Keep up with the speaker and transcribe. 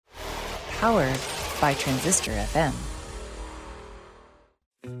Powered by Transistor FM.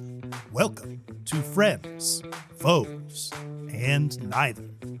 Welcome to Friends, Foes, and Neither.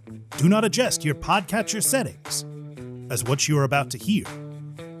 Do not adjust your podcatcher settings, as what you are about to hear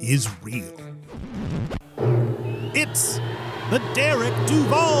is real. It's the Derek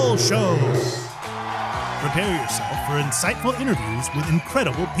Duval Show. Prepare yourself for insightful interviews with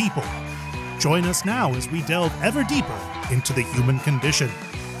incredible people. Join us now as we delve ever deeper into the human condition.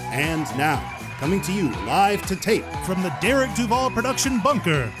 And now, coming to you live to tape from the Derek Duval production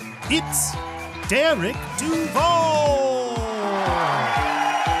bunker, it's Derek Duval!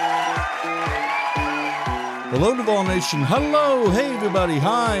 Hello, Duval Nation. Hello. Hey, everybody.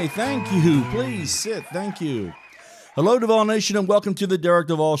 Hi. Thank you. Please sit. Thank you. Hello, Duval Nation, and welcome to the Derek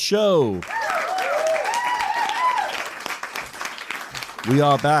Duval Show. We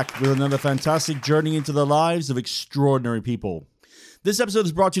are back with another fantastic journey into the lives of extraordinary people. This episode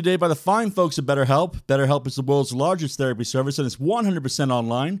is brought to you today by the fine folks at BetterHelp. BetterHelp is the world's largest therapy service, and it's 100%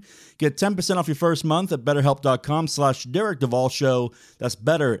 online. Get 10% off your first month at betterhelp.com /Derek Duval Show. That's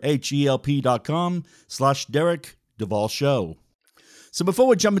betterhelp.com/Derek Duval Show. So before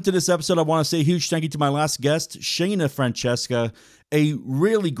we jump into this episode, I want to say a huge thank you to my last guest, Shayna Francesca, a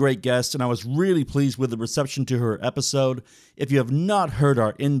really great guest, and I was really pleased with the reception to her episode. If you have not heard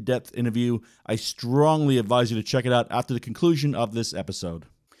our in-depth interview, I strongly advise you to check it out after the conclusion of this episode.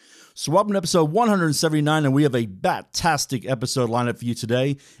 So welcome to episode 179, and we have a bat-tastic episode lined up for you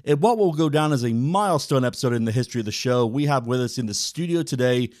today. In what will go down as a milestone episode in the history of the show, we have with us in the studio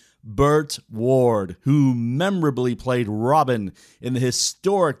today Burt Ward, who memorably played Robin in the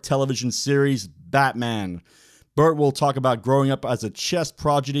historic television series Batman. Burt will talk about growing up as a chess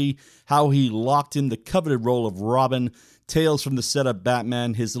prodigy, how he locked in the coveted role of Robin, tales from the set of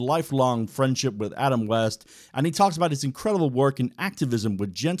Batman, his lifelong friendship with Adam West, and he talks about his incredible work in activism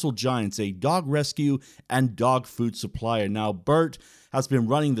with Gentle Giants, a dog rescue and dog food supplier. Now, Burt has been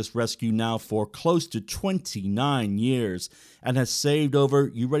running this rescue now for close to 29 years and has saved over,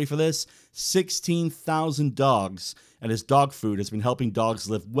 you ready for this, 16,000 dogs, and his dog food has been helping dogs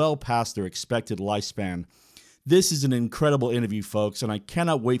live well past their expected lifespan. This is an incredible interview, folks, and I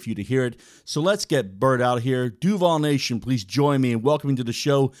cannot wait for you to hear it. So let's get Burt out here. Duval Nation, please join me in welcoming to the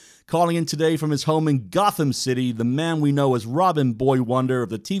show, calling in today from his home in Gotham City, the man we know as Robin Boy Wonder of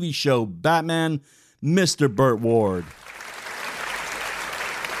the TV show Batman, Mr. Burt Ward.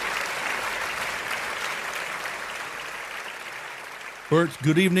 Burt,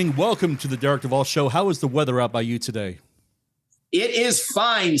 good evening. Welcome to the Derek Duval Show. How is the weather out by you today? It is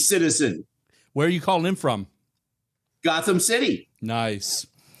fine, citizen. Where are you calling in from? Gotham City. Nice.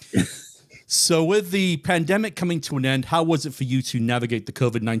 So with the pandemic coming to an end, how was it for you to navigate the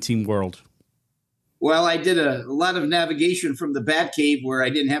COVID-19 world? Well, I did a lot of navigation from the Batcave where I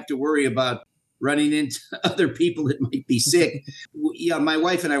didn't have to worry about running into other people that might be sick. Yeah, my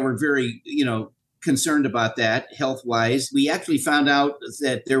wife and I were very, concerned about that health-wise. We actually found out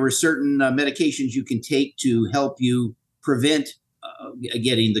that there were certain medications you can take to help you prevent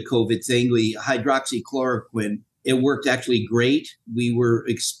getting the COVID thing, the hydroxychloroquine. It worked actually great. We were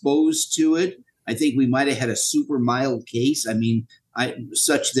exposed to it. I think we might have had a super mild case. I mean,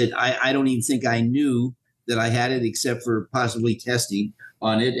 such that I don't even think I knew that I had it except for possibly testing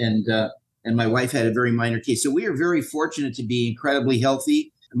on it. And my wife had a very minor case. So we are very fortunate to be incredibly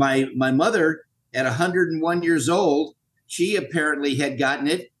healthy. My mother, at 101 years old, she apparently had gotten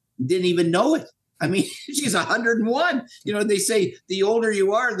it, didn't even know it. I mean, she's 101. They say the older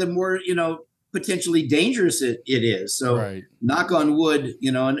you are, the more, potentially dangerous it is. So right. Knock on wood,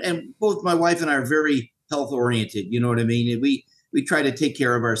 and both my wife and I are very health oriented. You know what I mean? We try to take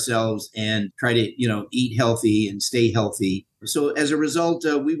care of ourselves and try to, eat healthy and stay healthy. So as a result,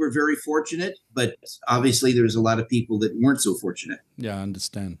 we were very fortunate, but obviously there's a lot of people that weren't so fortunate. Yeah, I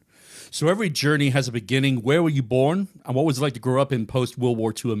understand. So every journey has a beginning. Where were you born? And what was it like to grow up in post-World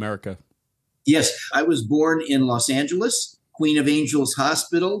War II America? Yes, I was born in Los Angeles, Queen of Angels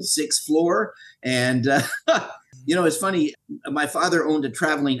Hospital, 6th floor. And, it's funny. My father owned a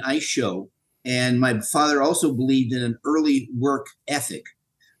traveling ice show. And my father also believed in an early work ethic.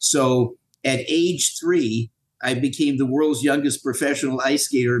 So at age 3, I became the world's youngest professional ice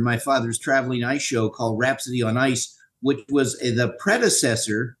skater in my father's traveling ice show called Rhapsody on Ice, which was the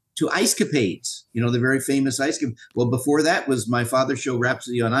predecessor to Ice Capades, the very famous Ice Capades. Well, before that was my father's show,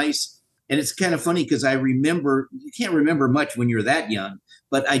 Rhapsody on Ice. And it's kind of funny because I remember, you can't remember much when you're that young,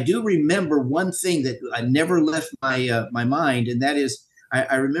 but I do remember one thing that I never left my mind, and that is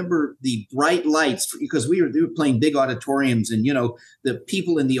I remember the bright lights because we were playing big auditoriums, and the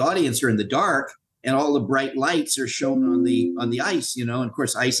people in the audience are in the dark, and all the bright lights are shown on the ice, and of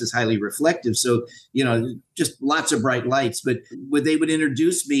course ice is highly reflective, so just lots of bright lights. But when they would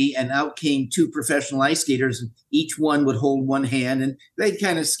introduce me, and out came two professional ice skaters, and each one would hold one hand, and they'd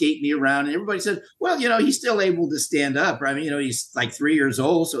kind of skate me around, and everybody said, well, he's still able to stand up. I mean, he's like 3 years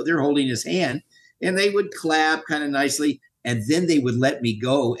old, so they're holding his hand, and they would clap kind of nicely, and then they would let me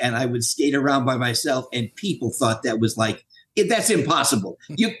go, and I would skate around by myself, and people thought that was like, that's impossible.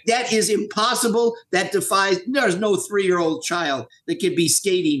 That is impossible. That defies. There's no 3-year-old child that could be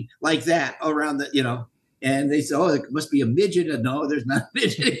skating like that around the. And they said, "Oh, it must be a midget." No, there's not a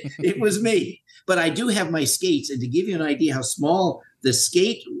midget. It was me. But I do have my skates, and to give you an idea how small the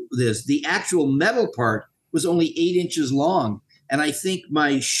skate is, the actual metal part was only 8 inches long, and I think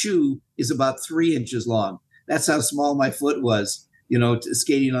my shoe is about 3 inches long. That's how small my foot was.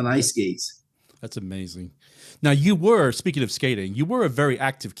 Skating on ice skates. That's amazing. Now, speaking of skating, you were a very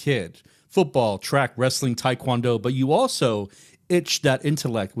active kid. Football, track, wrestling, taekwondo, but you also itched that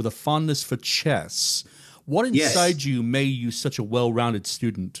intellect with a fondness for chess. What inside you made you such a well-rounded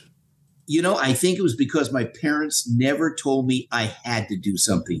student? I think it was because my parents never told me I had to do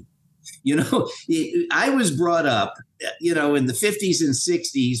something. I was brought up, in the 50s and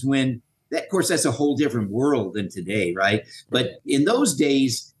 60s when, of course, that's a whole different world than today, right? But in those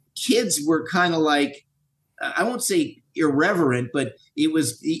days, kids were kind of like, I won't say irreverent, but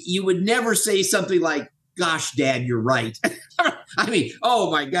you would never say something like, gosh, Dad, you're right. I mean,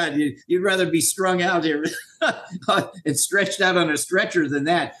 oh my God, you'd rather be strung out here and stretched out on a stretcher than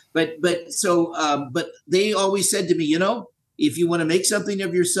that. But they always said to me, if you want to make something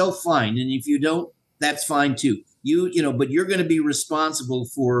of yourself, fine. And if you don't, that's fine too. But you're going to be responsible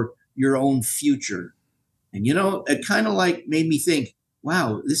for your own future. And, it kind of like made me think,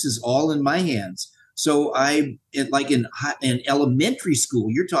 wow, this is all in my hands. So in elementary school,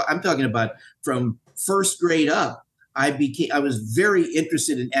 I'm talking about from first grade up, I was very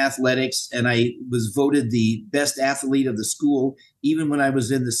interested in athletics, and I was voted the best athlete of the school, even when I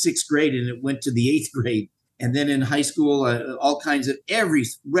was in the 6th grade, and it went to the 8th grade. And then in high school, all kinds of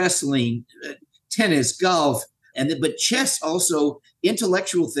wrestling, tennis, golf, but chess also,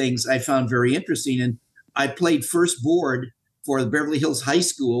 intellectual things I found very interesting. And I played first board for the Beverly Hills High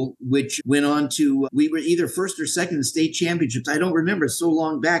School, which went on to, we were either first or second in state championships. I don't remember, so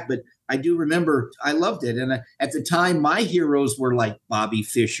long back, but I do remember I loved it. And at the time, my heroes were like Bobby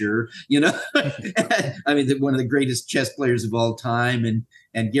Fischer, I mean, one of the greatest chess players of all time, and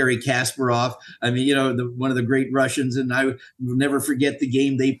Garry Kasparov. I mean, one of the great Russians. And I will never forget the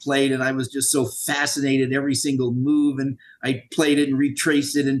game they played. And I was just so fascinated every single move. And I played it and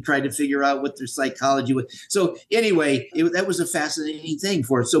retraced it and tried to figure out what their psychology was. So anyway, that was a fascinating thing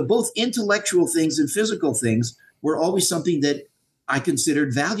for us. So both intellectual things and physical things were always something that I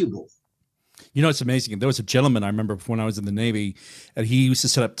considered valuable. It's amazing. There was a gentleman I remember when I was in the Navy, and he used to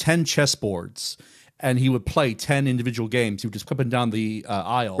set up 10 chessboards, and he would play 10 individual games. He would just go up and down the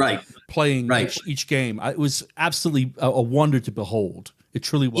aisle, playing each game. It was absolutely a wonder to behold. It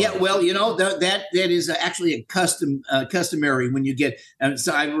truly was. Yeah, well, that is actually a customary when you get. And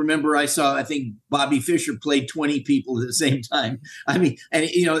so I remember I think Bobby Fischer played 20 people at the same time. I mean,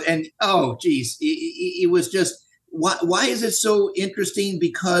 and oh, geez, it was just why is it so interesting?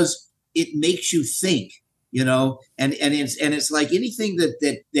 Because it makes you think, and it's like anything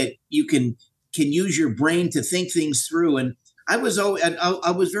that you can use your brain to think things through. And I was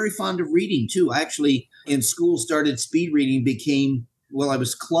very fond of reading too. I actually in school started speed reading, I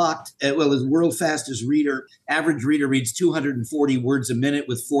was clocked as world fastest reader. Average reader reads 240 words a minute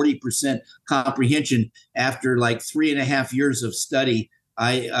with 40% comprehension. After like 3.5 years of study,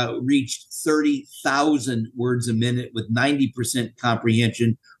 I reached 30,000 words a minute with 90%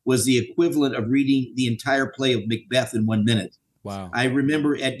 comprehension, was the equivalent of reading the entire play of Macbeth in 1 minute. Wow. I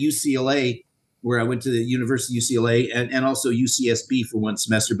remember at UCLA, where I went to the University of UCLA and also UCSB for one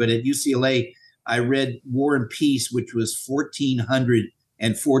semester. But at UCLA, I read War and Peace, which was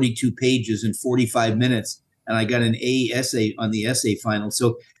 1,442 pages in 45 minutes. And I got an A essay on the essay final.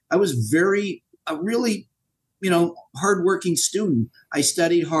 So I was a really, hardworking student. I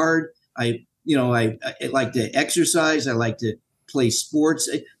studied hard. I like to exercise. I like to play sports.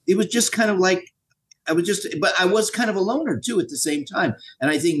 It was just kind of like, but I was kind of a loner too at the same time.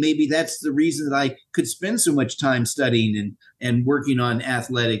 And I think maybe that's the reason that I could spend so much time studying and working on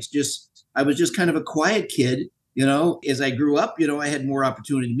athletics. I was just kind of a quiet kid, as I grew up, I had more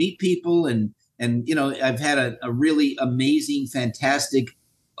opportunity to meet people and I've had a really amazing, fantastic,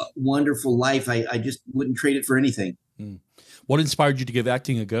 wonderful life. I just wouldn't trade it for anything. What inspired you to give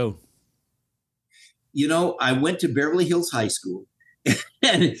acting a go? I went to Beverly Hills High School,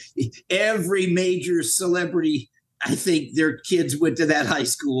 And every major celebrity, I think their kids went to that high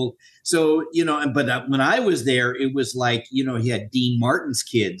school. So, but when I was there, it was like, he had Dean Martin's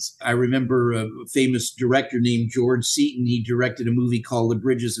kids. I remember a famous director named George Seaton. He directed a movie called The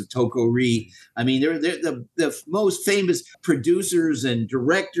Bridges of Toko-Ri. I mean, they're the most famous producers and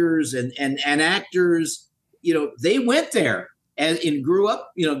directors and actors, they went there and grew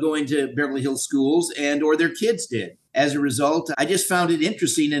up, going to Beverly Hills schools or their kids did. As a result, I just found it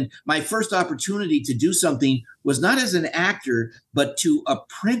interesting. And my first opportunity to do something was not as an actor, but to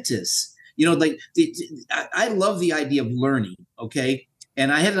apprentice. I love the idea of learning, okay?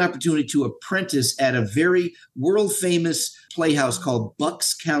 And I had an opportunity to apprentice at a very world famous playhouse called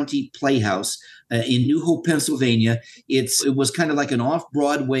Bucks County Playhouse in New Hope, Pennsylvania. It was kind of like an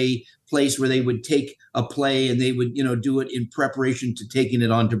off-Broadway place where they would take a play and they would, do it in preparation to taking it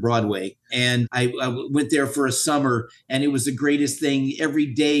on to Broadway. And I went there for a summer, and it was the greatest thing. Every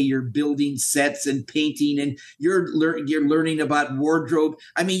day you're building sets and painting, and you're learning about wardrobe.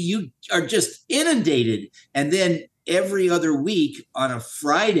 I mean, you are just inundated. And then every other week on a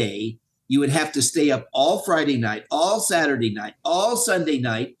Friday, you would have to stay up all Friday night, all Saturday night, all Sunday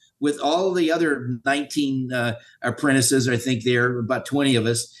night with all the other 19 apprentices. I think there are about 20 of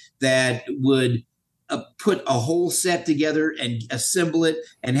us that would put a whole set together and assemble it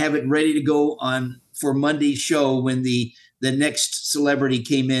and have it ready to go on for Monday's show when the next celebrity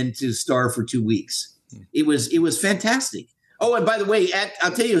came in to star for 2 weeks. It was fantastic. Oh, and by the way,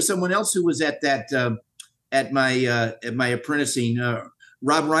 I'll tell you someone else who was at that at my apprenticing,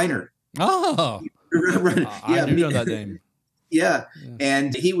 Rob Reiner. Oh, Rob Reiner. I do know that name. Yeah.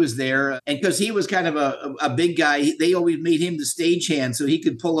 And he was there. And because he was kind of a big guy, they always made him the stagehand so he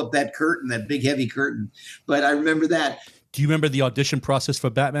could pull up that curtain, that big, heavy curtain. But I remember that. Do you remember the audition process for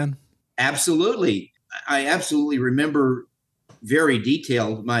Batman? Absolutely. I absolutely remember very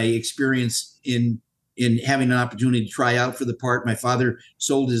detailed my experience in having an opportunity to try out for the part. My father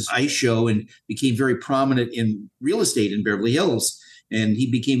sold his ice show and became very prominent in real estate in Beverly Hills. And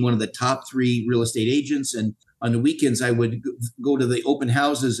he became one of the top 3 real estate agents. And on the weekends, I would go to the open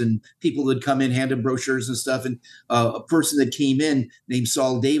houses and people would come in, hand them brochures and stuff. And a person that came in named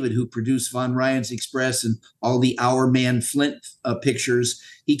Saul David, who produced Von Ryan's Express and all the Our Man Flint pictures,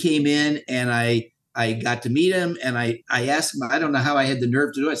 he came in and I got to meet him. And I asked him, I don't know how I had the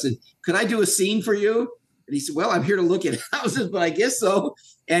nerve to do it. I said, could I do a scene for you? And he said, well, I'm here to look at houses, but I guess so.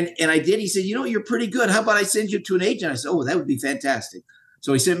 And I did. He said, you're pretty good. How about I send you to an agent? I said, oh, that would be fantastic.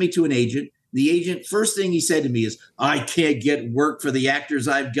 So he sent me to an agent. The agent, first thing he said to me is, I can't get work for the actors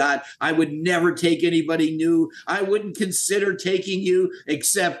I've got. I would never take anybody new. I wouldn't consider taking you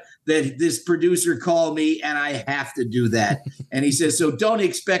except that this producer called me and I have to do that. And he says, so don't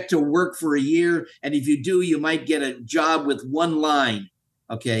expect to work for a year. And if you do, you might get a job with one line.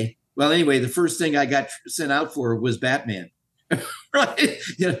 Okay. Well, anyway, the first thing I got sent out for was Batman. Right.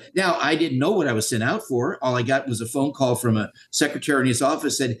 Now, I didn't know what I was sent out for. All I got was a phone call from a secretary in his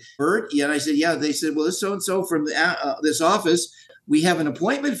office, said, Burt? Yeah. And I said, yeah. They said, well, this so-and-so from this office, we have an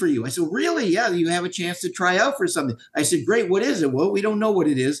appointment for you. I said, really? Yeah. You have a chance to try out for something. I said, great. What is it? Well, we don't know what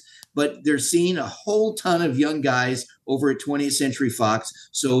it is, but they're seeing a whole ton of young guys over at 20th Century Fox.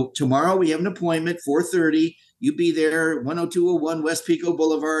 So tomorrow we have an appointment, 4:30. You be there, 10201 West Pico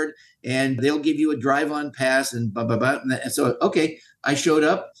Boulevard, and they'll give you a drive-on pass and blah, blah, blah. And so, okay, I showed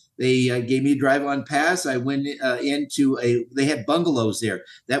up. They gave me a drive-on pass. I went they had bungalows there.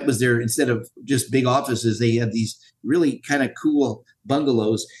 That was their, instead of just big offices, they had these really kind of cool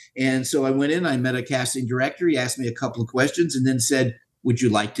bungalows. And so I went in, I met a casting director. He asked me a couple of questions and then said, would you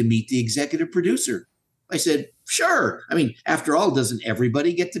like to meet the executive producer? I said, sure. I mean, after all, doesn't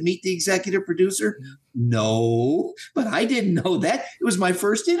everybody get to meet the executive producer? No, but I didn't know that. It was my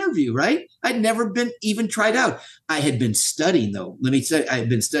first interview, right? I'd never been even tried out. I had been studying, though. Let me say, I had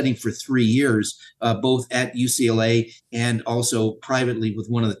been studying for 3 years, both at UCLA and also privately with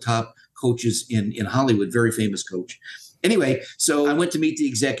one of the top coaches in Hollywood, very famous coach. Anyway, so I went to meet the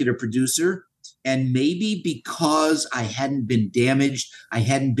executive producer. And maybe because I hadn't been damaged, I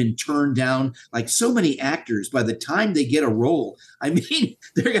hadn't been turned down like so many actors, by the time they get a role, I mean,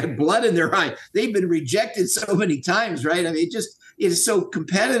 they got blood in their eye. They've been rejected so many times, right? I mean, it is so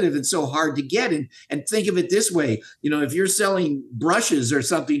competitive and so hard to get. And think of it this way, if you're selling brushes or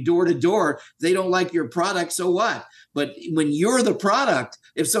something door to door, they don't like your product, so what? But when you're the product,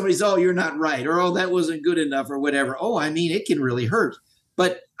 if somebody's, oh, you're not right, or, oh, that wasn't good enough or whatever, oh, I mean, it can really hurt.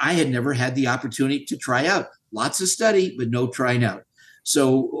 But I had never had the opportunity to try out. Lots of study, but no trying out.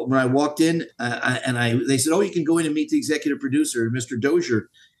 So when I walked in they said, oh, you can go in and meet the executive producer, Mr. Dozier.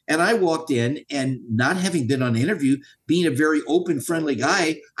 And I walked in, and not having been on an interview, being a very open, friendly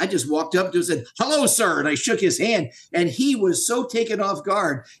guy, I just walked up to him and said, "Hello, sir." And I shook his hand, and he was so taken off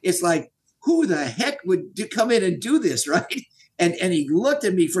guard. It's like, who the heck would come in and do this, right? And he looked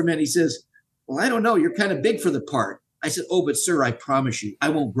at me for a minute. He says, "Well, I don't know. You're kind of big for the part." I said, "Oh, but sir, I promise you, I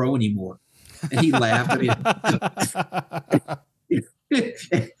won't grow anymore." And he laughed. I mean,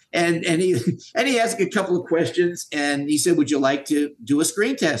 and he asked a couple of questions, and he said, "Would you like to do a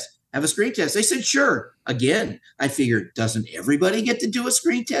screen test? Have a screen test?" I said, "Sure." Again, I figured, doesn't everybody get to do a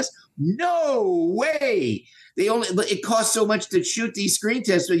screen test? No way. It costs so much to shoot these screen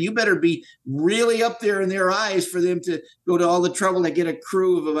tests, so you better be really up there in their eyes for them to go to all the trouble to get a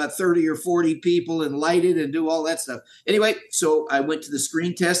crew of about 30 or 40 people and light it and do all that stuff. Anyway, so I went to the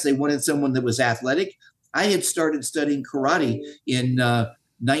screen test. They wanted someone that was athletic. I had started studying karate in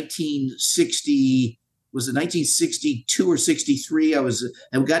 1960. Was it 1962 or 63? I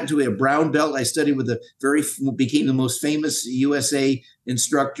got into a brown belt. I studied with became the most famous USA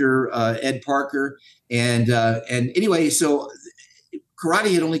instructor, Ed Parker. And anyway, so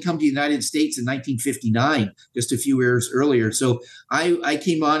karate had only come to the United States in 1959, just a few years earlier. So I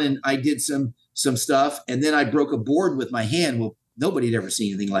came on and I did some stuff, and then I broke a board with my hand. Well, nobody had ever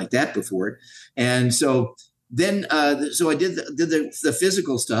seen anything like that before. And so then, so I did the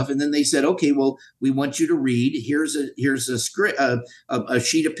physical stuff, and then they said, "Okay, well, we want you to read. Here's a script, a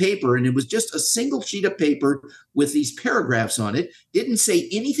sheet of paper," and it was just a single sheet of paper with these paragraphs on it. Didn't say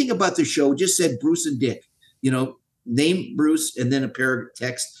anything about the show. Just said Bruce and Dick. Name Bruce, and then a paragraph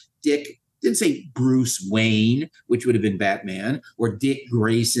text Dick. Didn't say Bruce Wayne, which would have been Batman, or Dick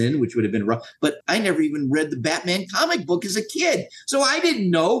Grayson, which would have been Robin. But I never even read the Batman comic book as a kid. So I didn't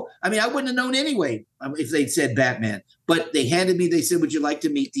know. I mean, I wouldn't have known anyway if they'd said Batman. But they said, "Would you like to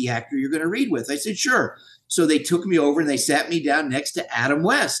meet the actor you're going to read with?" I said, "Sure." So they took me over and they sat me down next to Adam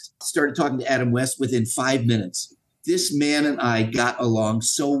West. Started talking to Adam West within 5 minutes. This man and I got along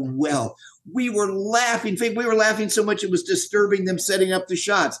so well. We were laughing. We were laughing so much it was disturbing them setting up the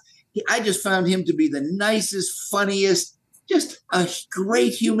shots. I just found him to be the nicest, funniest, just a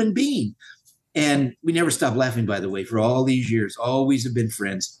great human being. And we never stopped laughing, by the way, for all these years. Always have been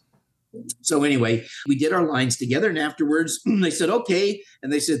friends. So anyway, we did our lines together. And afterwards, they said, "Okay."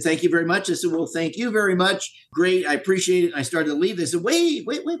 And they said, "Thank you very much." I said, "Well, thank you very much. Great. I appreciate it." And I started to leave. They said, wait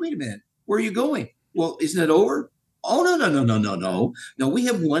a minute. "Where are you going?" "Well, isn't it over?" "Oh, no. No, we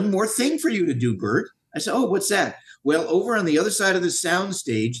have one more thing for you to do, Burt." I said, "Oh, what's that?" "Well, over on the other side of the sound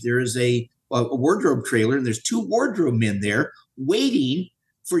stage, there is a wardrobe trailer, and there's 2 wardrobe men there waiting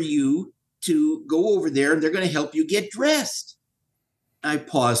for you to go over there, and they're going to help you get dressed." I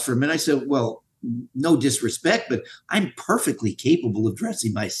paused for a minute. I said, "Well, no disrespect, but I'm perfectly capable of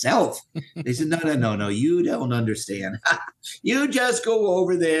dressing myself." They said, No, you don't understand. You just go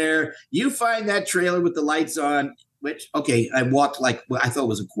over there, you find that trailer with the lights on. Which, okay, I walked I thought it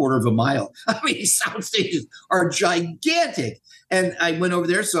was a quarter of a mile. I mean, sound stages are gigantic. And I went over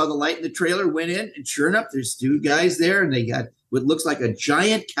there, saw the light in the trailer, went in, and sure enough, there's 2 guys there, and they got what looks like a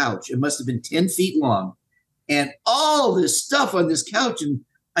giant couch. It must have been 10 feet long. And all this stuff on this couch. And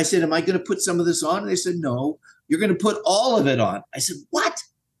I said, "Am I going to put some of this on?" And they said, "No, you're going to put all of it on." I said, "What?"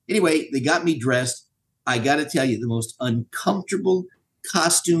 Anyway, they got me dressed. I got to tell you, the most uncomfortable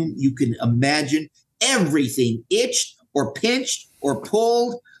costume you can imagine. Everything itched or pinched or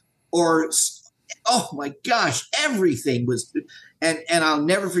pulled or, oh my gosh, everything was, and I'll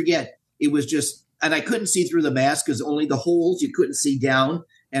never forget. It was just, and I couldn't see through the mask because only the holes, you couldn't see down.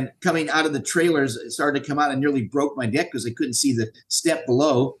 And coming out of the trailers, it started to come out and nearly broke my neck because I couldn't see the step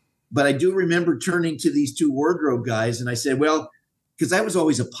below. But I do remember turning to these 2 wardrobe guys, and I said, well, because I was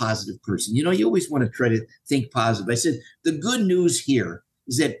always a positive person. You always want to try to think positive. I said, the good news here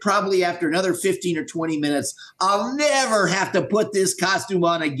is that probably after another 15 or 20 minutes, I'll never have to put this costume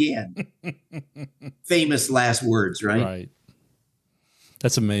on again. Famous last words, right? Right.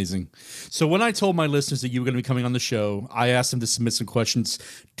 That's amazing. So when I told my listeners that you were going to be coming on the show, I asked them to submit some questions.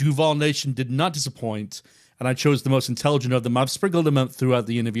 Duval Nation did not disappoint, and I chose the most intelligent of them. I've sprinkled them out throughout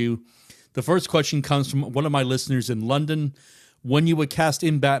the interview. The first question comes from one of my listeners in London. When you were cast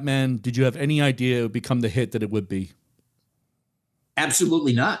in Batman, did you have any idea it would become the hit that it would be?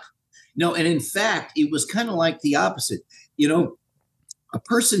 Absolutely not. No, and in fact, it was kind of like the opposite. A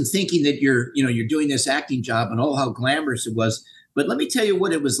person thinking that you're doing this acting job and how glamorous it was. But let me tell you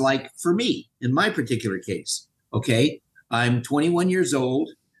what it was like for me in my particular case. Okay. I'm 21 years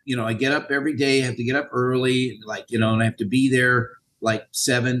old. I get up every day. I have to get up early, and I have to be there like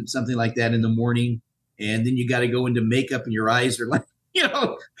 7, something like that in the morning. And then you got to go into makeup and your eyes are like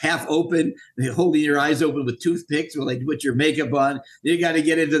half open, holding your eyes open with toothpicks while they put your makeup on. You got to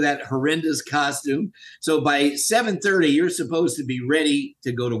get into that horrendous costume. So by 7:30, you're supposed to be ready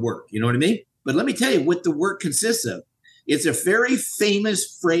to go to work. You know what I mean? But let me tell you what the work consists of. It's a very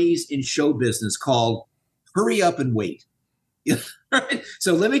famous phrase in show business called hurry up and wait. Right?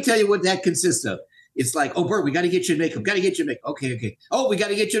 So let me tell you what that consists of. It's like, oh, Burt, we got to get you makeup. Got to get you makeup. Okay. Oh, we got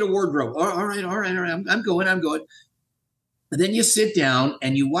to get you to wardrobe. All right. I'm going. And then you sit down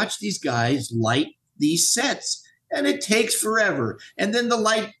and you watch these guys light these sets, and it takes forever. And then the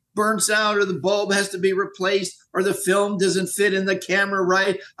light burns out, or the bulb has to be replaced, or the film doesn't fit in the camera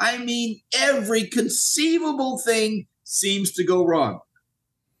right. I mean, every conceivable thing seems to go wrong.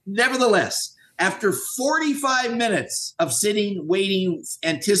 Nevertheless, after 45 minutes of sitting, waiting,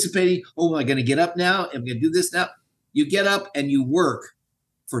 anticipating, oh, am I going to get up now? Am I going to do this now? You get up and you work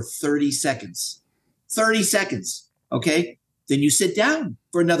for 30 seconds. 30 seconds, okay? Then you sit down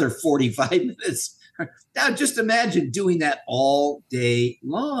for another 45 minutes. Now, just imagine doing that all day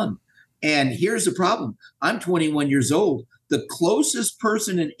long. And here's the problem. I'm 21 years old. The closest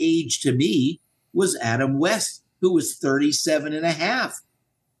person in age to me was Adam West, who was 37 and a half.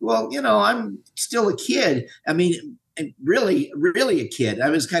 Well, I'm still a kid. I mean, really, really a kid.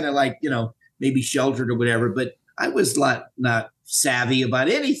 I was kind of like, maybe sheltered or whatever, but I was not savvy about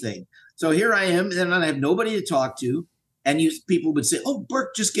anything. So here I am, and I have nobody to talk to. And people would say, oh,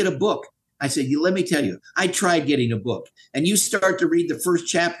 Burt, just get a book. I said, let me tell you, I tried getting a book. And you start to read the first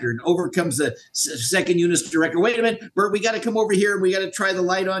chapter, and over comes the second unit's director. Wait a minute, Burt, we got to come over here and we got to try the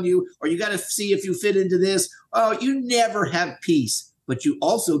light on you, or you got to see if you fit into this. Oh, you never have peace, but you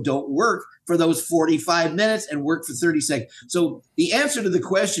also don't work for those 45 minutes and work for 30 seconds. So the answer to the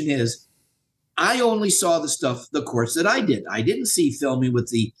question is, I only saw the course that I did. I didn't see filming with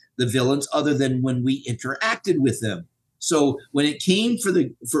the villains other than when we interacted with them. So when it came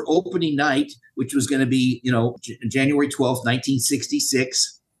for opening night, which was going to be, January 12th,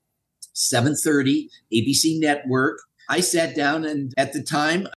 1966, 7:30, ABC Network, I sat down, and at the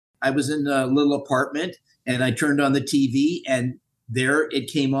time I was in a little apartment, and I turned on the TV, and there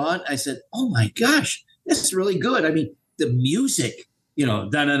it came on. I said, oh my gosh, this is really good. I mean, the music,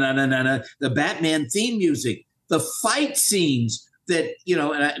 the Batman theme music, the fight scenes, that,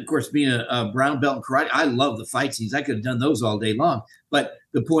 and of course, being a brown belt in karate, I love the fight scenes. I could have done those all day long. But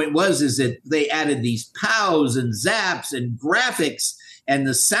the point is that they added these pows and zaps and graphics and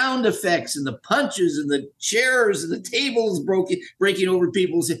the sound effects and the punches and the chairs and the tables breaking over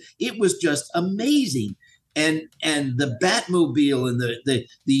people's. It was just amazing. And the Batmobile and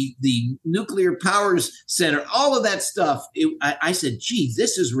the nuclear powers center, all of that stuff. I said, gee,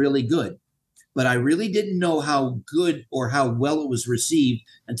 this is really good. But I really didn't know how good or how well it was received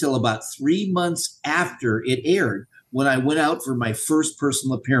until about 3 months after it aired, when I went out for my first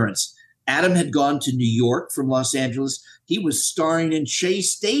personal appearance. Adam had gone to New York from Los Angeles. He was starring in Shea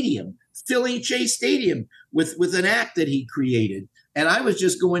Stadium, filling Shea Stadium with an act that he created. And I was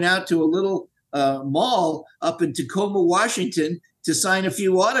just going out to a little mall up in Tacoma, Washington, to sign a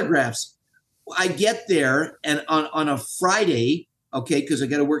few autographs. I get there, and on a Friday, okay, because I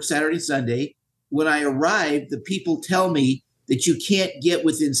got to work Saturday and Sunday. When I arrived, the people tell me that you can't get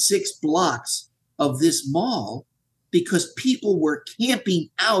within 6 blocks of this mall because people were camping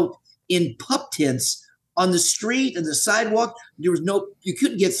out in pup tents on the street and the sidewalk. You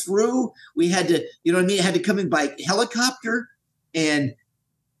couldn't get through. We had to, had to come in by helicopter. And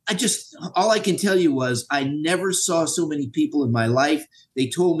all I can tell you was I never saw so many people in my life. They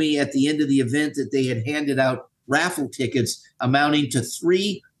told me at the end of the event that they had handed out raffle tickets amounting to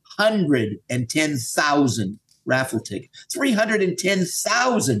 310,000 raffle tickets.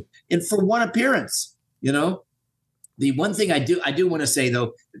 310,000 and for one appearance. The one thing I do want to say,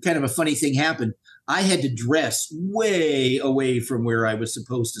 though, kind of a funny thing happened. I had to dress way away from where I was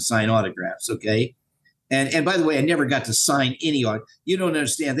supposed to sign autographs. Okay. And by the way, I never got to sign any autograph. You don't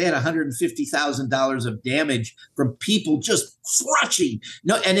understand. They had $150,000 of damage from people just crushing.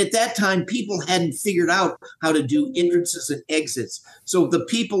 And at that time, people hadn't figured out how to do entrances and exits. So the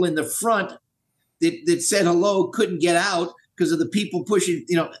people in the front that said hello couldn't get out because of the people pushing.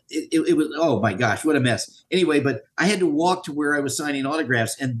 It was, oh my gosh, what a mess. Anyway, but I had to walk to where I was signing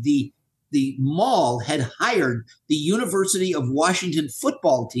autographs, and the mall had hired the University of Washington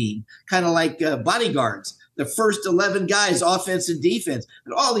football team, kind of like bodyguards, the first 11 guys, offense and defense,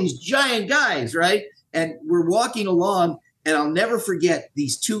 and all these giant guys, right? And we're walking along, and I'll never forget,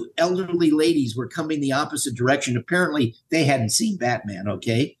 these 2 elderly ladies were coming the opposite direction. Apparently, they hadn't seen Batman,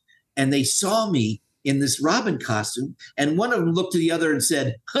 okay? And they saw me in this Robin costume, and one of them looked to the other and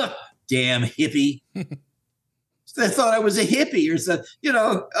said, huh, damn hippie. I thought I was a hippie or something,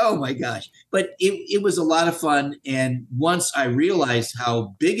 oh my gosh. But it was a lot of fun. And once I realized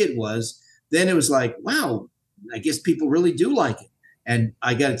how big it was, then it was like, wow, I guess people really do like it. And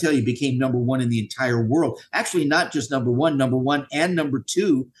I got to tell you, it became number one in the entire world. Actually, not just number one and number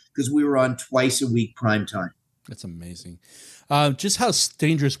two, because we were on twice a week prime time. That's amazing. Just how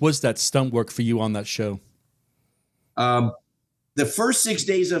dangerous was that stunt work for you on that show? The first 6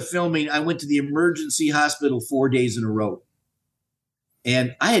 days of filming, I went to the emergency hospital 4 days in a row.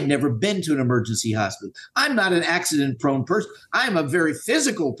 And I had never been to an emergency hospital. I'm not an accident-prone person. I'm a very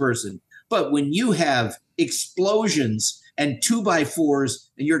physical person. But when you have explosions and 2x4s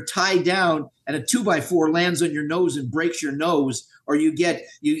and you're tied down and a 2x4 lands on your nose and breaks your nose, or you get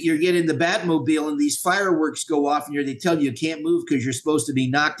in the Batmobile and these fireworks go off and they tell you can't move because you're supposed to be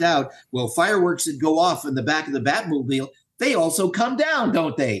knocked out. Well, fireworks that go off in the back of the Batmobile, they also come down,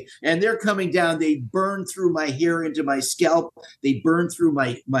 don't they? And they're coming down. They burn through my hair into my scalp. They burn through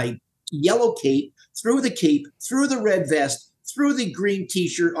my yellow cape, through the red vest, through the green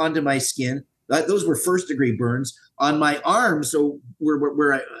T-shirt onto my skin. Those were first-degree burns. On my arms, so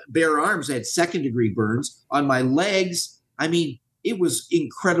where I bare arms, I had second-degree burns. On my legs, I mean, it was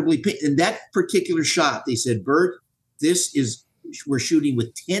incredibly painful. In that particular shot, they said, Burt, we're shooting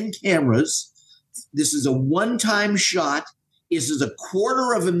with 10 cameras. This is a one-time shot. This is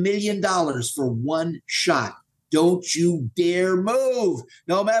 $250,000 for one shot. Don't you dare move,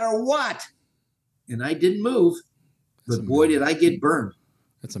 no matter what. And I didn't move, but boy, did I get burned.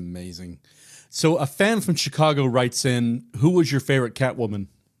 That's amazing. So a fan from Chicago writes in, who was your favorite Catwoman?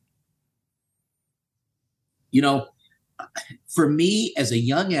 For me, as a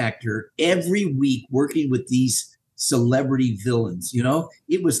young actor, every week working with these celebrity villains,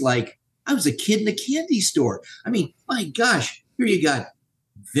 it was like I was a kid in a candy store. I mean, my gosh, here you got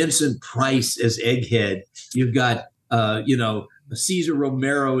Vincent Price as Egghead. You've got, Cesar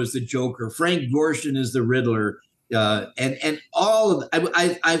Romero as the Joker, Frank Gorshin as the Riddler, and all of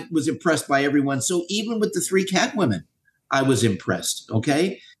I was impressed by everyone. So even with the three Catwomen, I was impressed.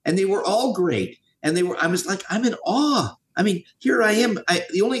 Okay, and they were all great, and I was like, I'm in awe. I mean, here I am.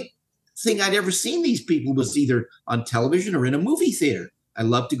 The only thing I'd ever seen these people was either on television or in a movie theater. I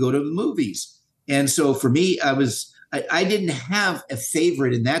love to go to the movies. And so for me, I didn't have a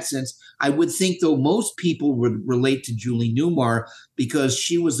favorite in that sense. I would think, though, most people would relate to Julie Newmar because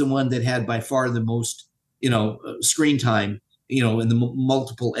she was the one that had by far the most, screen time, in the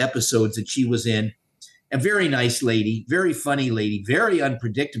multiple episodes that she was in. A very nice lady, very funny lady, very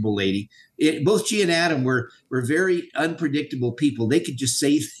unpredictable lady. Both she and Adam were very unpredictable people. They could just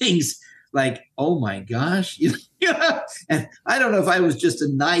say things like, oh my gosh. And I don't know if I was just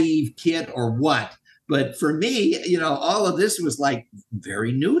a naive kid or what, but for me, all of this was like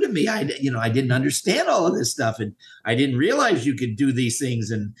very new to me. I didn't understand all of this stuff, and I didn't realize you could do these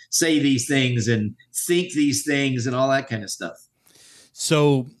things and say these things and think these things and all that kind of stuff.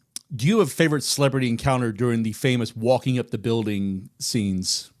 So do you have a favorite celebrity encounter during the famous walking up the building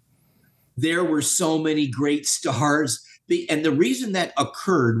scenes? There were so many great stars. And the reason that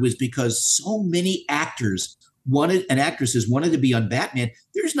occurred was because so many actors and actresses wanted to be on Batman.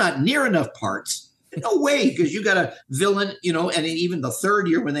 There's not near enough parts. No way, because you got a villain, and even the third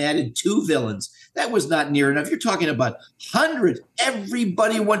year when they added 2 villains, that was not near enough. You're talking about hundreds.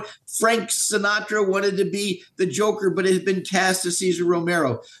 Everybody Frank Sinatra wanted to be the Joker, but it had been cast as Cesar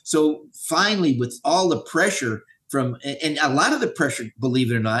Romero. So finally, with all the pressure and a lot of the pressure,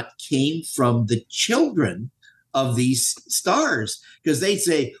 believe it or not, came from the children of these stars, because they'd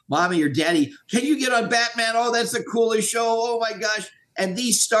say, Mommy or Daddy, can you get on Batman? Oh, that's the coolest show. Oh my gosh. And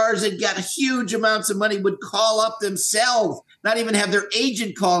these stars that got huge amounts of money would call up themselves, not even have their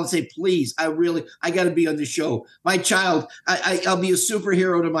agent call and say, please, I got to be on the show. My child, I'll be a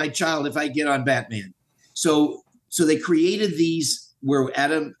superhero to my child if I get on Batman. So they created these where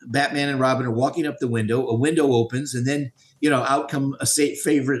Batman and Robin are walking up the window, a window opens, and then, out come a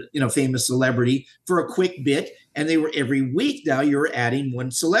famous celebrity for a quick bit. And they were every week now you're adding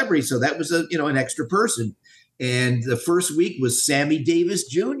one celebrity. So that was an extra person. And the first week was Sammy Davis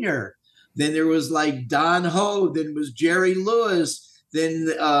Jr. Then there was like Don Ho. Then it was Jerry Lewis. Then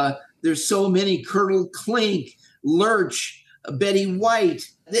there's so many, Colonel Klink, Lurch, Betty White.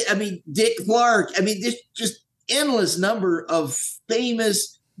 Dick Clark. This just endless number of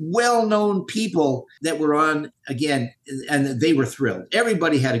famous, well-known people that were on again, and they were thrilled.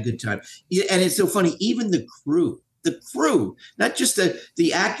 Everybody had a good time. And it's so funny, even the crew, not just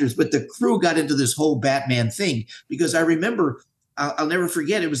the actors, but the crew got into this whole Batman thing, because I remember, I'll never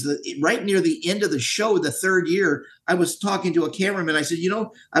forget, it was right near the end of the show, the third year, I was talking to a cameraman. I said,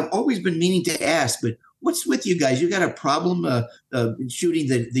 I've always been meaning to ask, but what's with you guys? You got a problem shooting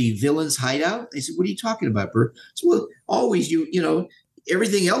the villain's hideout? They said, what are you talking about, Burt? So, well, always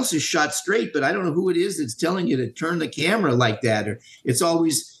everything else is shot straight, but I don't know who it is that's telling you to turn the camera like that. Or it's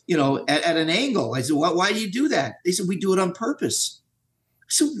always, at an angle. I said, why do you do that? They said, we do it on purpose. I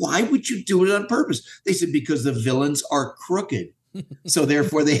said, why would you do it on purpose? They said, because the villains are crooked. So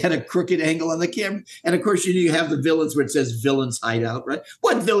therefore they had a crooked angle on the camera. And of course, you have the villains where it says villain's hideout, right?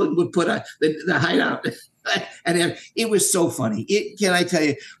 What villain would put the hideout? And it was so funny. Can I tell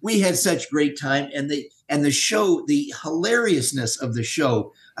you, we had such great time, and the show, the hilariousness of the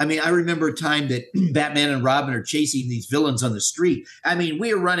show. I mean, I remember a time that Batman and Robin are chasing these villains on the street. I mean,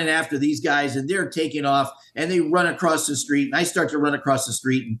 we are running after these guys, and they're taking off, and they run across the street, and I start to run across the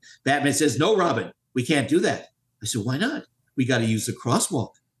street, and Batman says, "No, Robin, we can't do that." I said, "Why not?" "We got to use the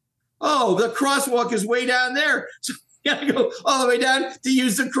crosswalk." "Oh, the crosswalk is way down there." So you got to go all the way down to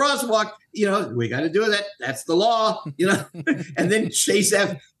use the crosswalk. We got to do that. That's the law, and then chase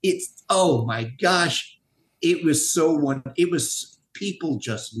after. Oh my gosh. It was people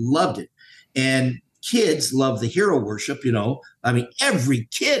just loved it. And kids love the hero worship, I mean, every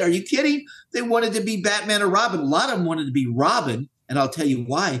kid, are you kidding? They wanted to be Batman or Robin. A lot of them wanted to be Robin. And I'll tell you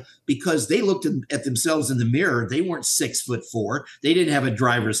why, because they looked at themselves in the mirror. They weren't 6'4". They didn't have a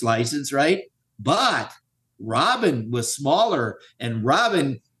driver's license, right? But Robin was smaller, and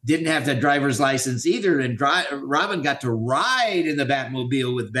Robin didn't have the driver's license either. And Robin got to ride in the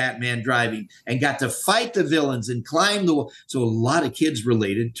Batmobile with Batman driving, and got to fight the villains and climb the wall. So a lot of kids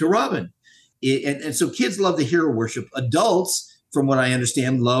related to Robin. And so kids love the hero worship. Adults, from what I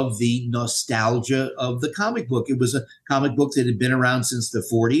understand, love the nostalgia of the comic book. It was a comic book that had been around since the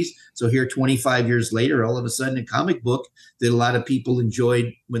 40s. So here, 25 years later, all of a sudden, a comic book that a lot of people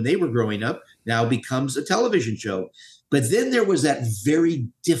enjoyed when they were growing up now becomes a television show. But then there was that very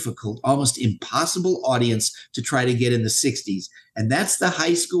difficult, almost impossible audience to try to get in the 60s. And that's the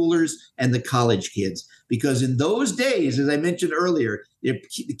high schoolers and the college kids. Because in those days, as I mentioned earlier, the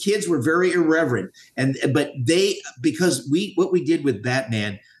kids were very irreverent. But what we did with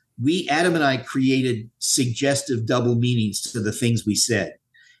Batman, Adam and I created suggestive double meanings to the things we said.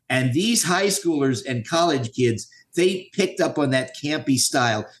 And these high schoolers and college kids, they picked up on that campy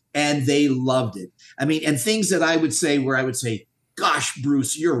style, and they loved it. I mean, and things that I would say, "Gosh,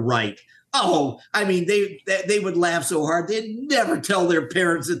 Bruce, you're right." Oh, I mean, they would laugh so hard. They'd never tell their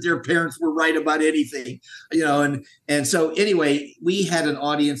parents that their parents were right about anything, And so anyway, we had an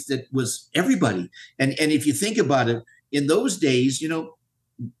audience that was everybody. And if you think about it, in those days,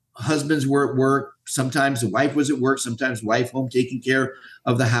 husbands were at work. Sometimes the wife was at work. Sometimes wife home taking care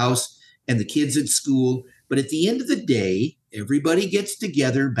of the house, and the kids at school. But at the end of the day, everybody gets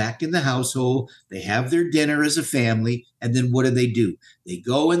together back in the household. They have their dinner as a family. And then what do? They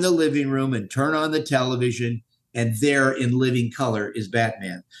go in the living room and turn on the television, and there in living color is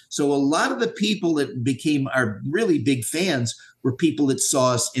Batman. So a lot of the people that became our really big fans were people that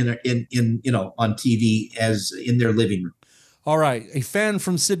saw us on TV as in their living room. All right. A fan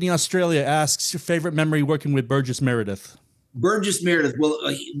from Sydney, Australia asks your favorite memory working with Burgess Meredith. Burgess Meredith. Well,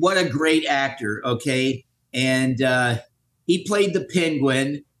 what a great actor. Okay. And he played the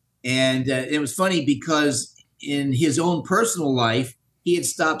Penguin. And it was funny because in his own personal life, he had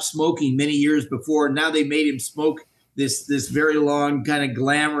stopped smoking many years before. Now they made him smoke this very long, kind of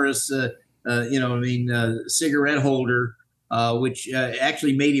glamorous, cigarette holder, which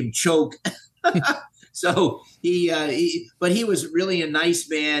actually made him choke. So but he was really a nice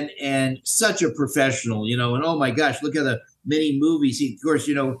man and such a professional, and oh my gosh, look at the many movies.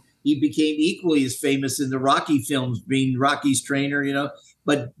 He became equally as famous in the Rocky films, being Rocky's trainer,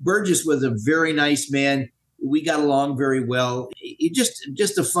 but Burgess was a very nice man. We got along very well. He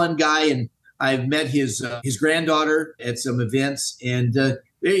just a fun guy. And I've met his granddaughter at some events, and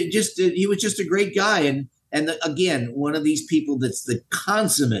he was just a great guy. And again, one of these people that's the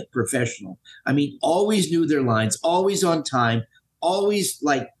consummate professional. I mean, always knew their lines, always on time, always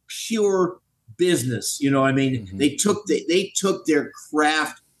like pure business. Mm-hmm. They took their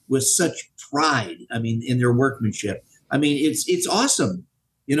craft with such pride. I mean, in their workmanship. I mean, it's awesome.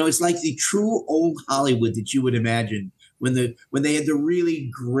 It's like the true old Hollywood that you would imagine when they had the really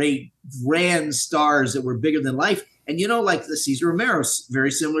great grand stars that were bigger than life. And like the Cesar Romero,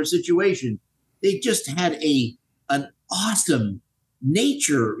 very similar situation. They just had an awesome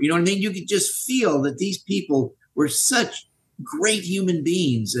nature. You know what I mean? You could just feel that these people were such great human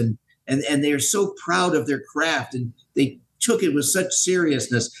beings, and they are so proud of their craft, and they took it with such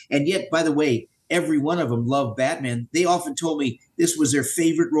seriousness. And yet, by the way, every one of them loved Batman. They often told me this was their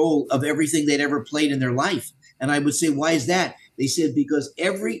favorite role of everything they'd ever played in their life. And I would say, why is that? They said, because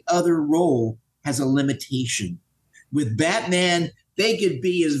every other role has a limitation. With Batman, they could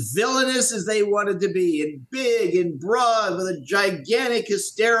be as villainous as they wanted to be, and big and broad with a gigantic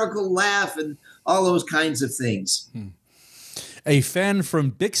hysterical laugh and all those kinds of things. A fan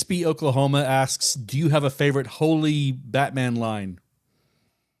from Bixby, Oklahoma asks, do you have a favorite Holy Batman line?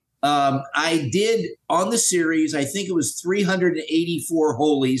 I did on the series, I think it was 384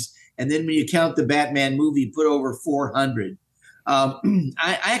 Holies. And then when you count the Batman movie, put over 400.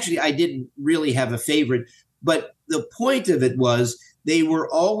 I didn't really have a favorite, but the point of it was they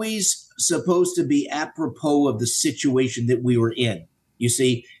were always supposed to be apropos of the situation that we were in. You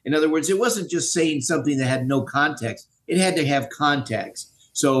see, in other words, it wasn't just saying something that had no context. It had to have context.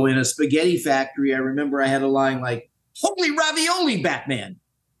 So in a spaghetti factory, I remember I had a line like, "Holy ravioli, Batman,"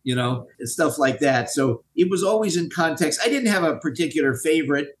 and stuff like that. So it was always in context. I didn't have a particular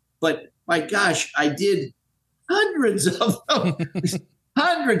favorite, but my gosh, I did hundreds of them.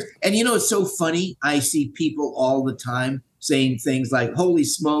 Hundreds. And it's so funny. I see people all the time saying things like "holy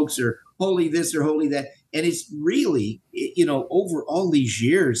smokes" or "holy this" or "holy that." And it's really, over all these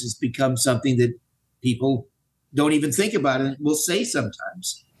years, it's become something that people don't even think about and will say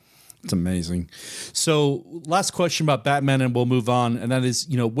sometimes. It's amazing. So last question about Batman and we'll move on. And that is,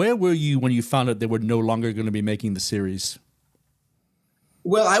 where were you when you found out they were no longer going to be making the series?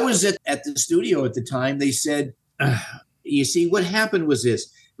 Well, I was at the studio at the time. They said, you see, what happened was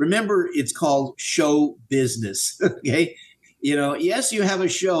this. Remember, it's called show business. Okay. Yes, you have a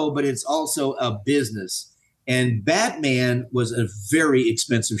show, but it's also a business. And Batman was a very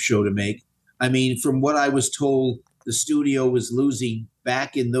expensive show to make. I mean, from what I was told, the studio was losing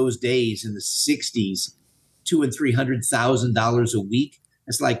back in those days in the 60s, $200,000 and $300,000 a week.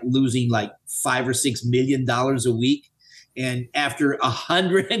 It's like losing like $5 or $6 million a week. And after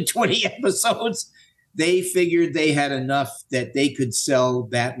 120 episodes, they figured they had enough that they could sell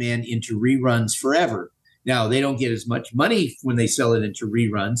Batman into reruns forever. Now, they don't get as much money when they sell it into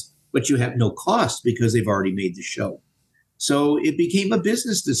reruns, but you have no cost because they've already made the show. So it became a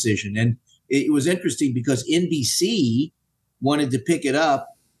business decision. And it was interesting because NBC wanted to pick it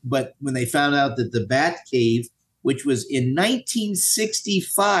up, but when they found out that the Batcave, which was in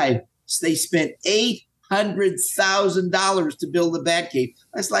 1965, they spent $800,000 to build the Batcave.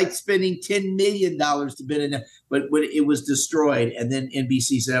 That's like spending $10 million to build it. But when it was destroyed, and then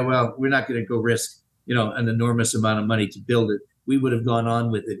NBC said, well, we're not going to go risk, an enormous amount of money to build it. We would have gone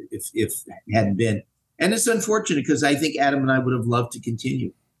on with it if it hadn't been. And it's unfortunate because I think Adam and I would have loved to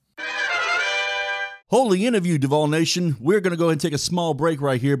continue. Holy interview, Duval Nation. We're going to go ahead and take a small break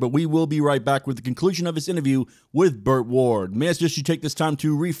right here, but we will be right back with the conclusion of this interview with Burt Ward. May I suggest you take this time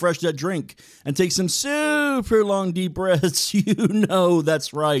to refresh that drink and take some super long deep breaths.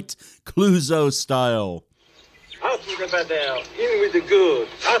 That's right. Clouseau style. Out with the bad air, in with the good.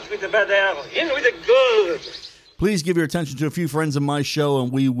 Out with the bad air, in with the good. Please give your attention to a few friends of my show,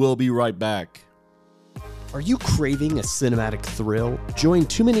 and we will be right back. Are you craving a cinematic thrill? Join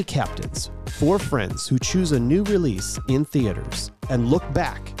Too Many Captains, 4 friends who choose a new release in theaters and look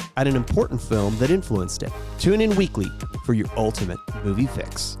back at an important film that influenced it. Tune in weekly for your ultimate movie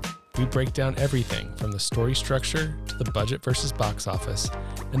fix. We break down everything from the story structure to the budget versus box office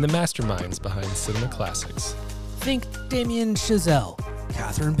and the masterminds behind cinema classics. Think Damien Chazelle,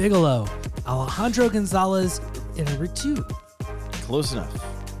 Catherine Bigelow, Alejandro Gonzalez Iñárritu. Close enough.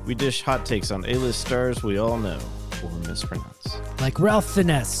 We dish hot takes on A-list stars we all know or mispronounce. Like Ralph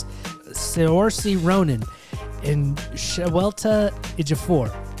Fiennes, Saoirse Ronan, and Chiwetel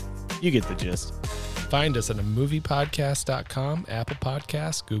Ejiofor. You get the gist. Find us at amoviepodcast.com, Apple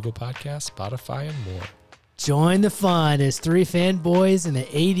Podcasts, Google Podcasts, Spotify, and more. Join the fun as 3 fanboys and an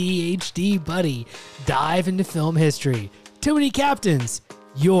ADHD buddy dive into film history. Too Many Captains,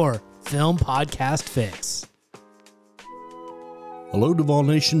 your film podcast fix. Hello, Duval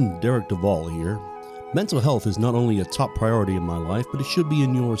Nation. Derek Duval here. Mental health is not only a top priority in my life, but it should be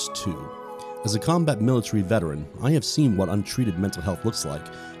in yours too. As a combat military veteran, I have seen what untreated mental health looks like,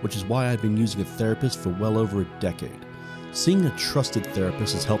 which is why I've been using a therapist for well over a decade. Seeing a trusted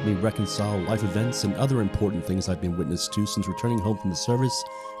therapist has helped me reconcile life events and other important things I've been witness to since returning home from the service,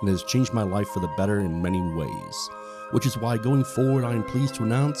 and has changed my life for the better in many ways. Which is why going forward I am pleased to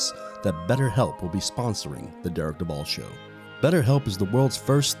announce that BetterHelp will be sponsoring The Derek Duval Show. BetterHelp is the world's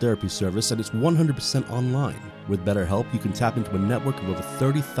first therapy service, and it's 100% online. With BetterHelp, you can tap into a network of over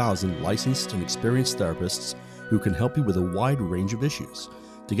 30,000 licensed and experienced therapists who can help you with a wide range of issues.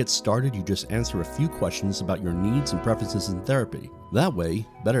 To get started, you just answer a few questions about your needs and preferences in therapy. That way,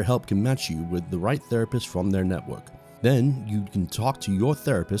 BetterHelp can match you with the right therapist from their network. Then you can talk to your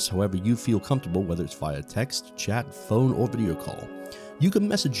therapist however you feel comfortable, whether it's via text, chat, phone, or video call. You can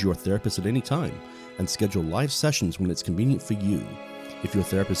message your therapist at any time and schedule live sessions when it's convenient for you. If your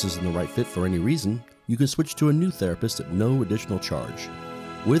therapist isn't the right fit for any reason, you can switch to a new therapist at no additional charge.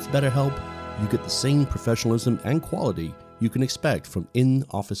 With BetterHelp, you get the same professionalism and quality you can expect from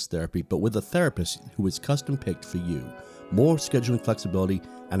in-office therapy, but with a therapist who is custom-picked for you, more scheduling flexibility,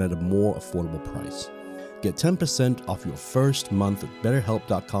 and at a more affordable price. Get 10% off your first month at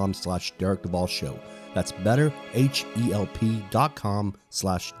betterhelp.com/Derek Duvall Show. That's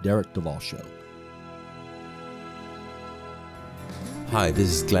betterhelp.com/Derek Duvall Show. Hi,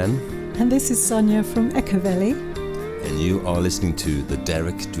 this is Glenn. And this is Sonia from Echo Valley. And you are listening to The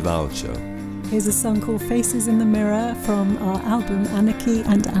Derek Duvall Show. Here's a song called Faces in the Mirror from our album Anarchy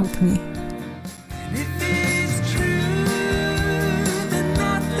and Alchemy.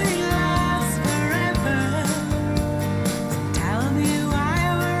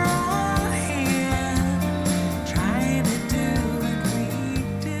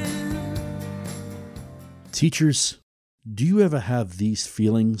 Teachers, do you ever have these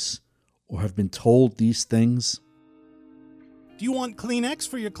feelings or have been told these things? Do you want Kleenex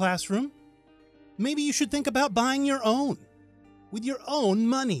for your classroom? Maybe you should think about buying your own, with your own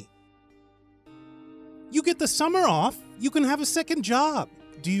money. You get the summer off, you can have a second job.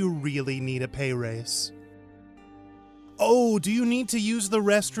 Do you really need a pay raise? Oh, do you need to use the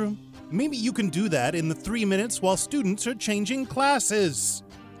restroom? Maybe you can do that in the 3 minutes while students are changing classes.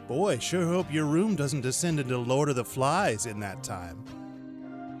 Boy, sure hope your room doesn't descend into Lord of the Flies in that time.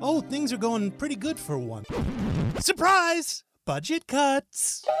 Oh, things are going pretty good for one. Surprise! Budget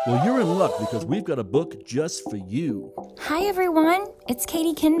cuts! Well, you're in luck because we've got a book just for you. Hi, everyone. It's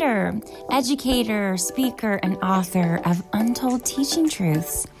Katie Kinder, educator, speaker, and author of Untold Teaching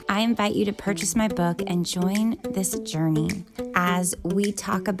Truths. I invite you to purchase my book and join this journey as we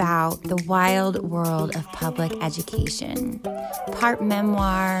talk about the wild world of public education. Part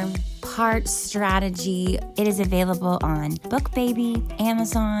memoir, part strategy. It is available on BookBaby,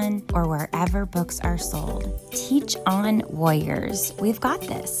 Amazon, or wherever books are sold. Teach on, warriors. We've got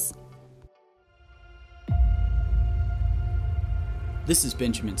this. This is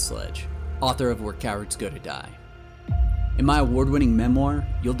Benjamin Sledge, author of Where Cowards Go to Die. In my award-winning memoir,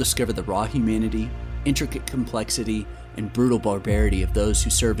 you'll discover the raw humanity, intricate complexity, and brutal barbarity of those who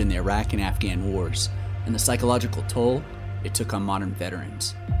served in the Iraq and Afghan wars, and the psychological toll it took on modern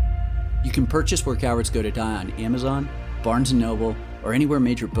veterans. You can purchase Where Cowards Go to Die on Amazon, Barnes & Noble, or anywhere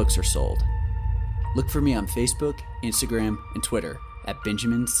major books are sold. Look for me on Facebook, Instagram, and Twitter at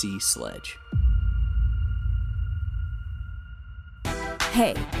Benjamin C. Sledge.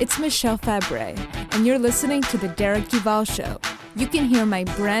 Hey, it's Michelle Fabre, and you're listening to The Derek Duvall Show. You can hear my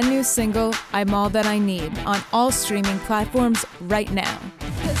brand new single, I'm All That I Need, on all streaming platforms right now.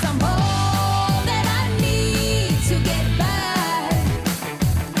 'Cause I'm all that I need to get by.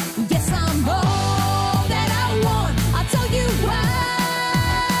 Yes, I'm all that I want. I'll tell you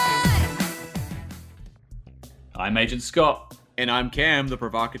why. I'm Agent Scott. And I'm Cam, the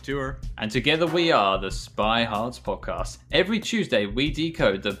provocateur. And together we are the Spy Hards podcast. Every Tuesday we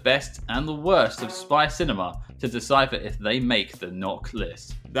decode the best and the worst of spy cinema to decipher if they make the knock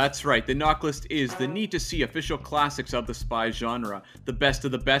list. That's right, the knock list is the need-to-see official classics of the spy genre. The best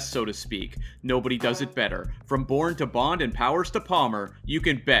of the best, so to speak. Nobody does it better. From Bourne to Bond and Powers to Palmer, you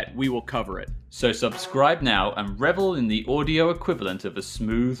can bet we will cover it. So subscribe now and revel in the audio equivalent of a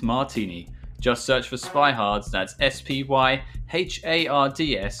smooth martini. Just search for Spy Hards, that's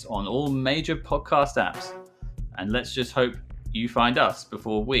SPYHARDS, on all major podcast apps. And let's just hope you find us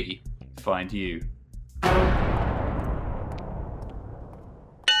before we find you.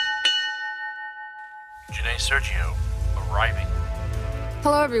 Janae Sergio, arriving.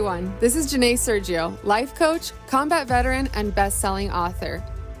 Hello everyone, this is Janae Sergio, life coach, combat veteran, and best-selling author.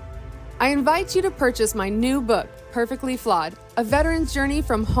 I invite you to purchase my new book, Perfectly Flawed, a veteran's journey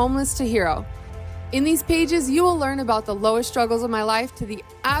from homeless to hero. In these pages, you will learn about the lowest struggles of my life to the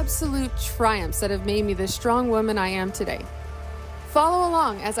absolute triumphs that have made me the strong woman I am today. Follow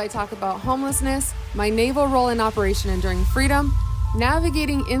along as I talk about homelessness, my naval role in Operation Enduring Freedom,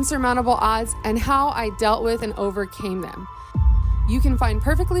 navigating insurmountable odds, and how I dealt with and overcame them. You can find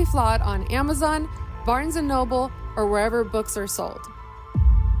Perfectly Flawed on Amazon, Barnes & Noble, or wherever books are sold.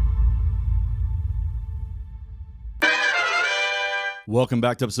 Welcome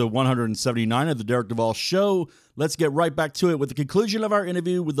back to episode 179 of the Derek Duvall Show. Let's get right back to it with the conclusion of our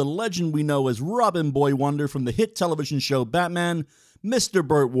interview with the legend we know as Robin Boy Wonder from the hit television show Batman, Mr.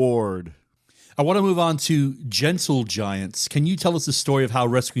 Burt Ward. I want to move on to Gentle Giants. Can you tell us the story of how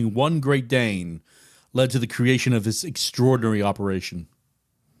rescuing one Great Dane led to the creation of this extraordinary operation?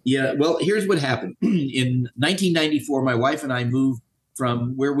 Yeah, well, here's what happened. In 1994, my wife and I moved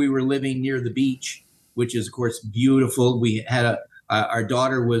from where we were living near the beach, which is, of course, beautiful. We had our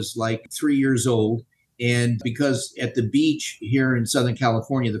daughter was like 3 years old. And because at the beach here in Southern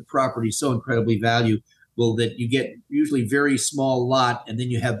California, the property is so incredibly valuable that you get usually very small lot. And then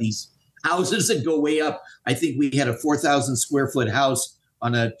you have these houses that go way up. I think we had a 4,000 square foot house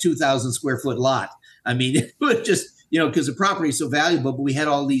on a 2,000 square foot lot. I mean, it was just, because the property is so valuable, but we had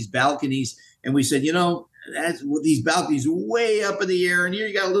all these balconies and we said, these balconies are way up in the air and here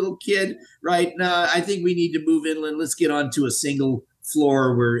you got a little kid, right? Now, I think we need to move inland. Let's get onto a single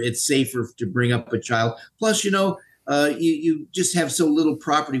floor where it's safer to bring up a child. Plus, you just have so little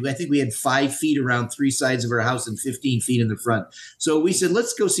property. I think we had 5 feet around 3 sides of our house and 15 feet in the front. So we said,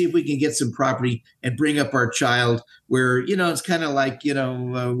 let's go see if we can get some property and bring up our child where, it's kind of like,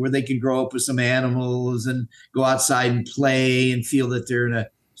 where they can grow up with some animals and go outside and play and feel that they're in a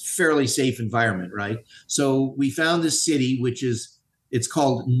fairly safe environment, right? So we found this city, it's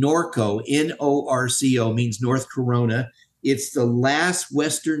called Norco, Norco, means North Corona. It's the last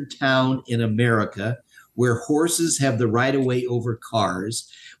Western town in America where horses have the right of way over cars.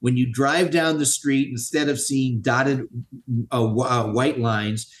 When you drive down the street, instead of seeing dotted white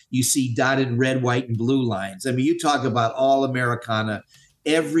lines, you see dotted red, white, and blue lines. I mean, you talk about all Americana.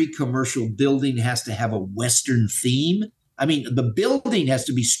 Every commercial building has to have a Western theme. I mean, the building has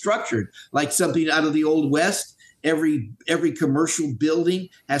to be structured like something out of the Old West. Every commercial building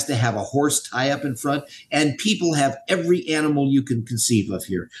has to have a horse tie up in front, and people have every animal you can conceive of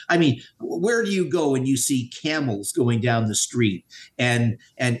here. I mean, where do you go and you see camels going down the street and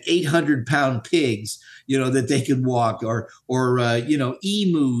 800-pound pigs, that they can walk, or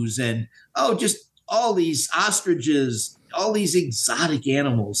emus and just all these ostriches, all these exotic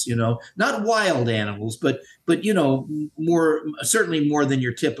animals, not wild animals, but certainly more than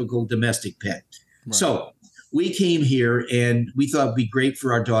your typical domestic pet. Right. So we came here and we thought it'd be great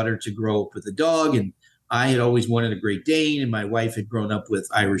for our daughter to grow up with a dog. And I had always wanted a Great Dane and my wife had grown up with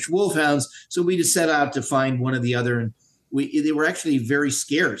Irish Wolfhounds. So we just set out to find one or the other. And they were actually very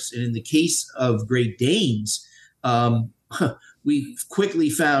scarce. And in the case of Great Danes, we quickly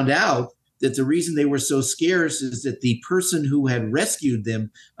found out that the reason they were so scarce is that the person who had rescued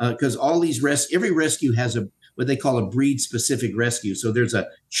them, because every rescue has what they call a breed-specific rescue. So there's a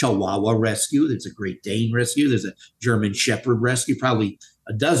Chihuahua rescue, there's a Great Dane rescue, there's a German Shepherd rescue, probably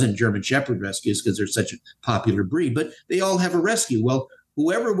a dozen German Shepherd rescues because they're such a popular breed, but they all have a rescue. Well,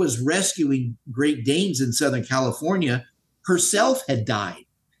 whoever was rescuing Great Danes in Southern California herself had died.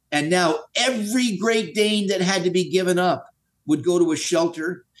 And now every Great Dane that had to be given up would go to a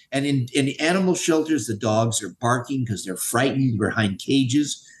shelter. And in animal shelters, the dogs are barking because they're frightened behind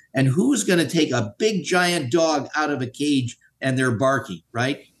cages. And who's going to take a big giant dog out of a cage and they're barking,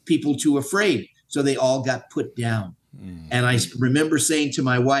 right? People too afraid. So they all got put down. And I remember saying to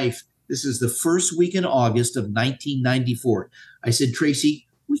my wife, this is the first week in August of 1994. I said, Tracy,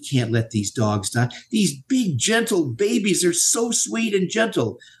 we can't let these dogs die. These big, gentle babies are so sweet and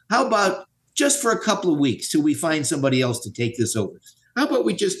gentle. How about just for a couple of weeks till we find somebody else to take this over? How about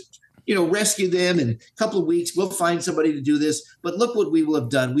we just rescue them in a couple of weeks? We'll find somebody to do this. But look what we will have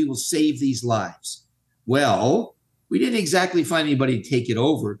done. We will save these lives. Well, we didn't exactly find anybody to take it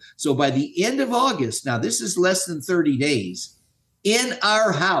over. So by the end of August, now this is less than 30 days, in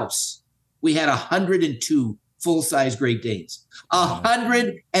our house, we had 102 full-size Great Danes.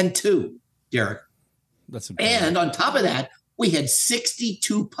 102, Derek. That's incredible. And on top of that, we had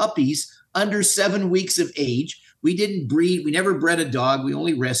 62 puppies under 7 weeks of age. We didn't breed. We never bred a dog. We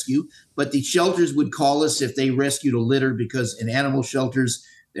only rescue. But the shelters would call us if they rescued a litter because in animal shelters,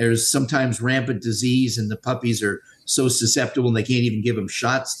 there's sometimes rampant disease and the puppies are so susceptible and they can't even give them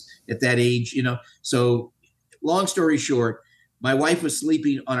shots at that age, So long story short, my wife was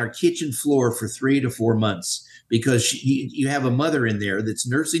sleeping on our kitchen floor for 3 to 4 months because you have a mother in there that's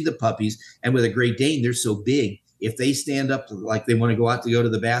nursing the puppies. And with a Great Dane, they're so big. If they stand up like they want to go out to go to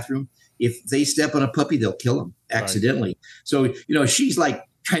the bathroom, if they step on a puppy, they'll kill them accidentally. Right. So, she's like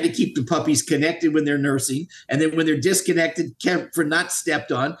trying to keep the puppies connected when they're nursing. And then when they're disconnected for not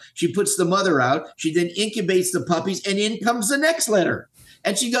stepped on, she puts the mother out. She then incubates the puppies and in comes the next litter.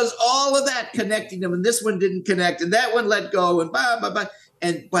 And she does all of that connecting them. And this one didn't connect and that one let go and blah, blah, blah.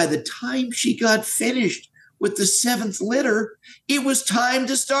 And by the time she got finished with the 7th litter, it was time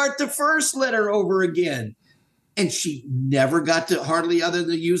to start the first litter over again. And she never got to hardly other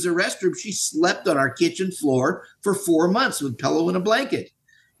than use a restroom. She slept on our kitchen floor for 4 months with pillow and a blanket.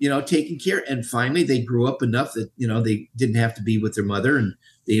 taking care. And finally, they grew up enough that, they didn't have to be with their mother, and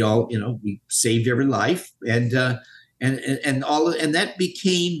they all, we saved every life, and that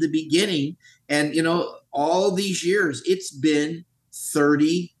became the beginning. And, all these years, it's been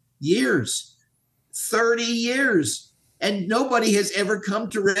 30 years, and nobody has ever come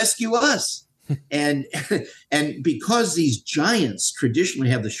to rescue us. and because these giants traditionally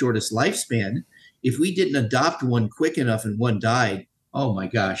have the shortest lifespan, if we didn't adopt one quick enough and one died, oh my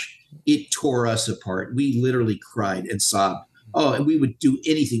gosh, it tore us apart. We literally cried and sobbed. Oh, and we would do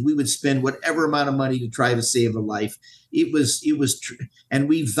anything. We would spend whatever amount of money to try to save a life. And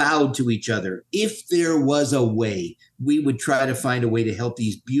we vowed to each other, if there was a way, we would try to find a way to help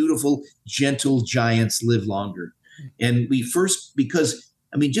these beautiful, gentle giants live longer. And because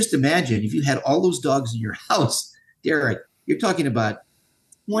just imagine if you had all those dogs in your house, Derek, you're talking about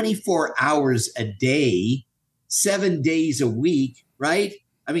 24 hours a day, 7 days a week, right?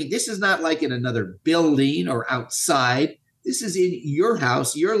 This is not like in another building or outside. This is in your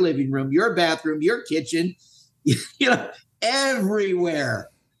house, your living room, your bathroom, your kitchen, everywhere.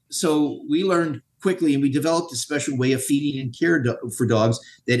 So we learned quickly, and we developed a special way of feeding and care for dogs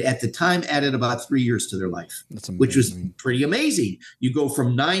that at the time added about 3 years to their life, which was pretty amazing. You go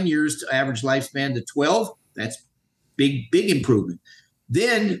from 9 years to average lifespan to 12. That's big improvement.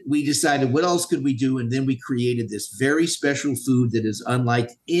 Then we decided, what else could we do? And then we created this very special food that is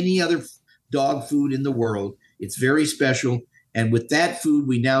unlike any other dog food in the world. It's very special. And with that food,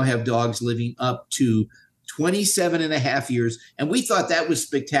 we now have dogs living up to 27 and a half years. And we thought that was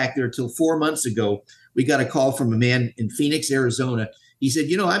spectacular till 4 months ago. We got a call from a man in Phoenix, Arizona. He said,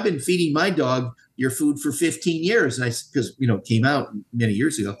 I've been feeding my dog your food for 15 years. And because, it came out many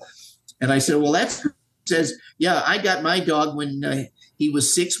years ago. And I said, well, says, yeah, I got my dog when he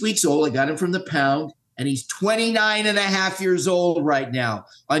was 6 weeks old. I got him from the pound, and he's 29 and a half years old right now.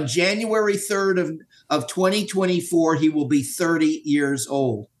 On January 3rd of 2024, he will be 30 years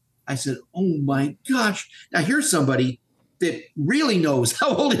old. I said, oh my gosh. Now here's somebody that really knows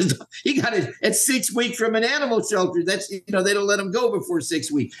how old his dog. He got it at 6 weeks from an animal shelter. That's, they don't let him go before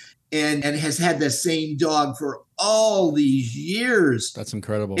 6 weeks, and has had the same dog for all these years. That's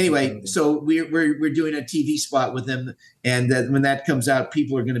incredible. Anyway, so we're doing a TV spot with him, and when that comes out,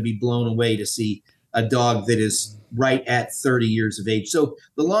 people are going to be blown away to see a dog that is right at 30 years of age. So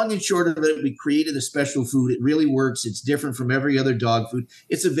the long and short of it, we created a special food. It really works. It's different from every other dog food.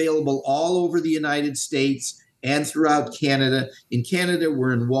 It's available all over the United States and throughout Canada. In Canada,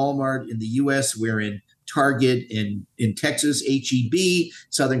 we're in Walmart. In the US, we're in Target. In Texas, H-E-B,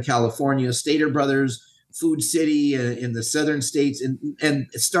 Southern California, Stater Brothers, Food City in the southern states. And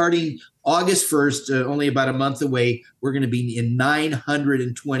starting August 1st, only about a month away, we're going to be in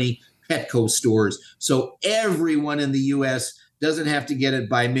 920 Petco stores. So everyone in the U.S. doesn't have to get it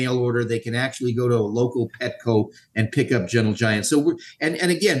by mail order. They can actually go to a local Petco and pick up Gentle Giant. So and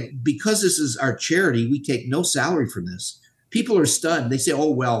again, because this is our charity, we take no salary from this. People are stunned. They say,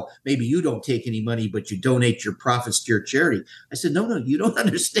 oh, well, maybe you don't take any money, but you donate your profits to your charity. I said, no, you don't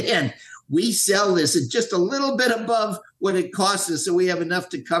understand. We sell this at just a little bit above what it costs us, so we have enough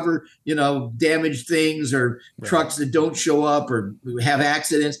to cover, damaged things or trucks that don't show up or have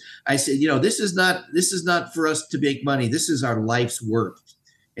accidents. I said, this is not for us to make money. This is our life's work,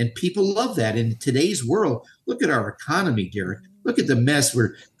 and people love that. In today's world, look at our economy, Derek. Look at the mess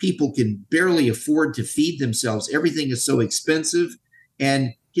where people can barely afford to feed themselves. Everything is so expensive,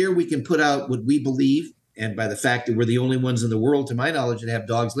 and here we can put out what we believe. And by the fact that we're the only ones in the world, to my knowledge, that have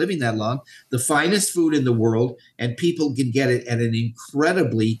dogs living that long, the finest food in the world, and people can get it at an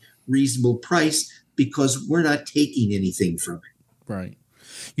incredibly reasonable price because we're not taking anything from it. Right.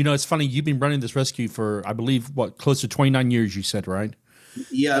 It's funny. You've been running this rescue for, I believe, close to 29 years, you said, right?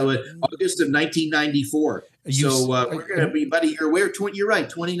 Yeah, August of 1994. So we're going to be about a year away. You're right,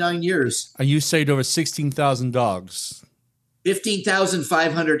 29 years. And you saved over 16,000 dogs.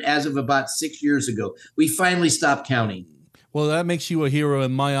 15,500 as of about 6 years ago. We finally stopped counting. Well, that makes you a hero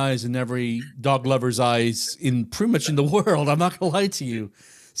in my eyes and every dog lover's eyes in pretty much in the world. I'm not going to lie to you.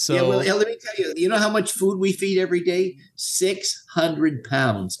 So yeah, well, let me tell you, you know how much food we feed every day? 600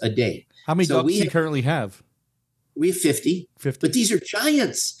 pounds a day. How many dogs do you currently have? We have 50. 50. But these are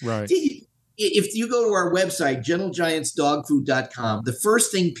giants. Right. If you go to our website, gentlegiantsdogfood.com, the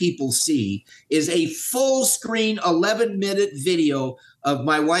first thing people see is a full screen 11-minute video of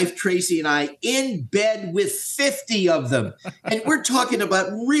my wife, Tracy, and I in bed with 50 of them. And we're talking about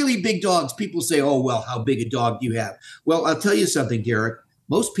really big dogs. People say, oh, well, how big a dog do you have? Well, I'll tell you something, Derek.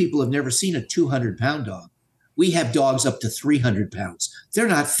 Most people have never seen a 200-pound dog. We have dogs up to 300 pounds. They're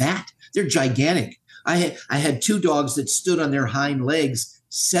not fat. They're gigantic. I had two dogs that stood on their hind legs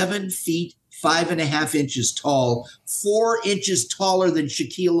 7 feet, 5.5 inches tall, 4 inches taller than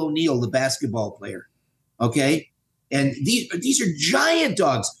Shaquille O'Neal, the basketball player. Okay. And these are giant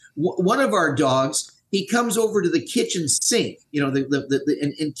dogs. One of our dogs, he comes over to the kitchen sink,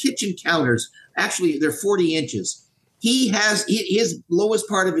 and kitchen counters, actually they're 40 inches. His lowest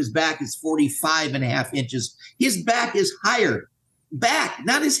part of his back is 45.5 inches. His back is higher. Back,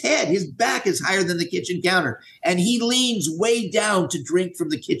 not his head. His back is higher than the kitchen counter. And he leans way down to drink from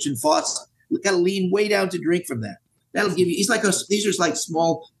the kitchen faucet. We got to lean way down to drink from that. That'll give you, these are like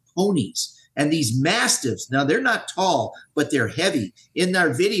small ponies. And these mastiffs, now they're not tall, but they're heavy. In our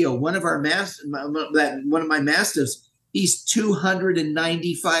video, one of my mastiffs, he's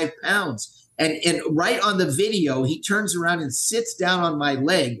 295 pounds. And right on the video, he turns around and sits down on my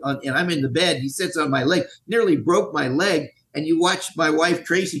leg, and I'm in the bed. He sits on my leg, nearly broke my leg. And you watch my wife,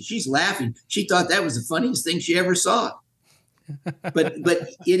 Tracy, she's laughing. She thought that was the funniest thing she ever saw. But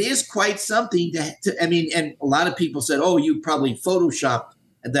it is quite something and a lot of people said, oh, you probably Photoshopped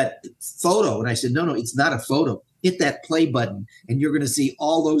that photo. And I said, no, it's not a photo. Hit that play button and you're going to see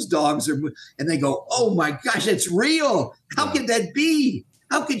all those dogs and they go, oh my gosh, that's real. How could that be?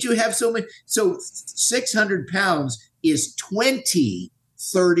 How could you have so many? So 600 pounds is 20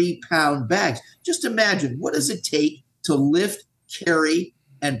 30-pound bags. Just imagine, what does it take to lift, carry,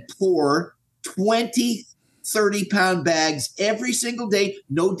 and pour 20 30-pound bags every single day?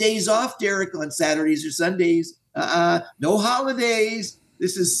 No days off, Derek, on Saturdays or Sundays. No holidays.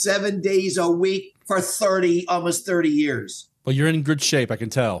 This is 7 days a week for almost 30 years. Well, you're in good shape, I can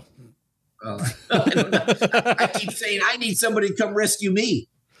tell. I keep saying I need somebody to come rescue me.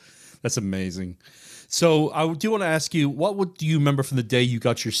 That's amazing. So I do want to ask you, do you remember from the day you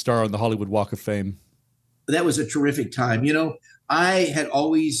got your star on the Hollywood Walk of Fame? That was a terrific time. I had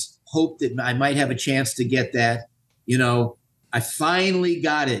always hoped that I might have a chance to get that. I finally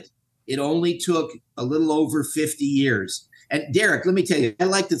got it. It only took a little over 50 years. And Derek, let me tell you, I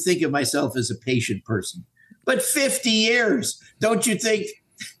like to think of myself as a patient person. But 50 years, don't you think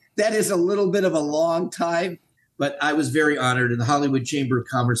that is a little bit of a long time? But I was very honored, and the Hollywood Chamber of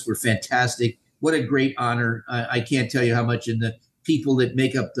Commerce were fantastic. What a great honor. I can't tell you how much, and the people that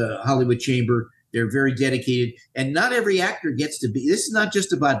make up the Hollywood Chamber, they're very dedicated. And not every actor gets to be. This is not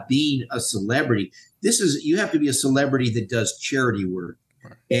just about being a celebrity. You have to be a celebrity that does charity work.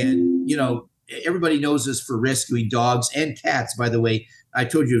 And, everybody knows us for rescuing dogs and cats. By the way, I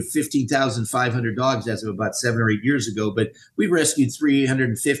told you 15,500 dogs as of about 7 or 8 years ago, but we rescued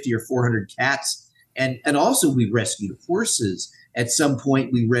 350 or 400 cats. And also we rescued horses. At some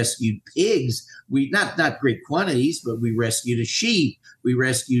point we rescued pigs. We not great quantities, but we rescued a sheep. We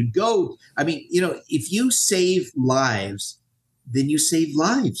rescued goat. I mean, if you save lives, then you save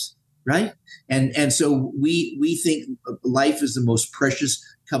lives, right? And so we think life is the most precious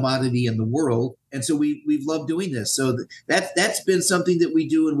commodity in the world. And so we've loved doing this. So that's been something that we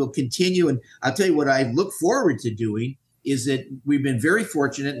do and will continue. And I'll tell you what I look forward to doing is that we've been very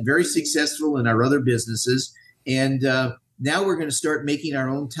fortunate and very successful in our other businesses. And now we're going to start making our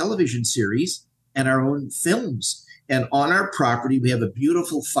own television series and our own films. And on our property, we have a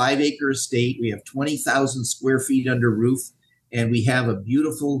beautiful 5-acre estate. We have 20,000 square feet under roof. And we have a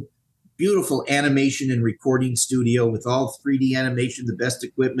beautiful animation and recording studio with all 3D animation, the best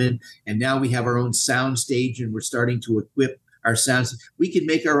equipment. And now we have our own sound stage, and we're starting to equip our sounds. We can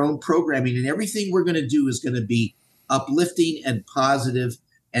make our own programming, and everything we're going to do is going to be uplifting and positive.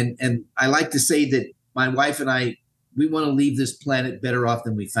 And I like to say that my wife and I, we want to leave this planet better off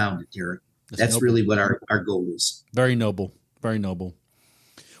than we found it, Derek. That's really what our goal is. Very noble. Very noble.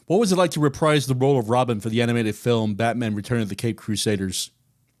 What was it like to reprise the role of Robin for the animated film Batman Return of the Caped Crusaders?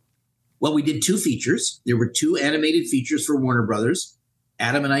 Well, we did 2 features. There were 2 animated features for Warner Brothers.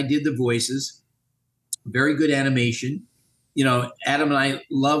 Adam and I did the voices. Very good animation. Adam and I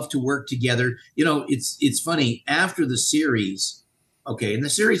love to work together. It's funny. After the series, and the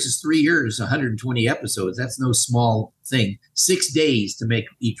series is 3 years, 120 episodes. That's no small thing. 6 days to make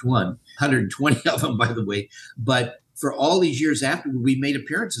each one. 120 of them, by the way. But for all these years after, we made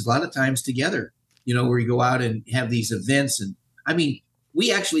appearances a lot of times together, where you go out and have these events. And I mean,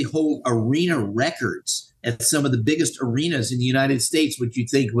 we actually hold arena records at some of the biggest arenas in the United States, which you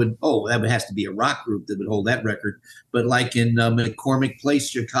think that has to be a rock group that would hold that record. But like in McCormick Place,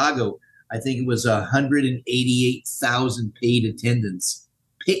 Chicago, I think it was 188,000 paid attendance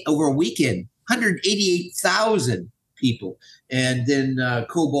over a weekend, 188,000 people. And then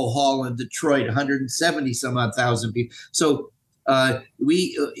Cobo Hall in Detroit, 170 some odd thousand people. So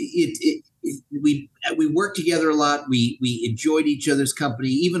we worked together a lot. We enjoyed each other's company,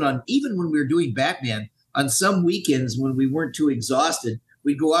 even when we were doing Batman. On some weekends when we weren't too exhausted,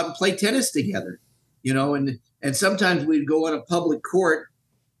 we'd go out and play tennis together, and sometimes we'd go on a public court.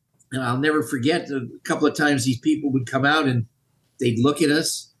 And I'll never forget a couple of times these people would come out and they'd look at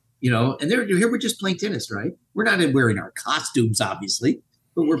us, and here we're just playing tennis, right? We're not wearing our costumes, obviously,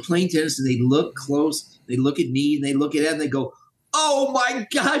 but we're playing tennis, and they look close. They look at me and they look at Ed and they go, "Oh my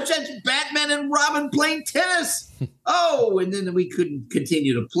gosh, that's Batman and Robin playing tennis." Oh, and then we couldn't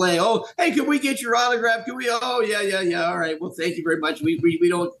continue to play. "Oh, hey, can we get your autograph? Can we?" "Oh, yeah. All right. Well, thank you very much. We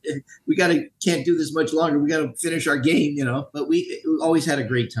can't do this much longer. We got to finish our game, But we always had a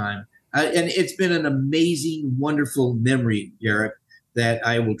great time. And it's been an amazing, wonderful memory, Derek, that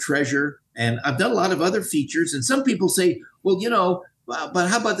I will treasure. And I've done a lot of other features. And some people say, well, but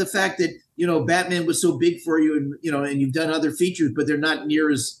how about the fact that, Batman was so big for you and you've done other features, but they're not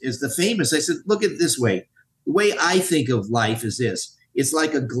near as the famous. I said, look at it this way. The way I think of life is this. It's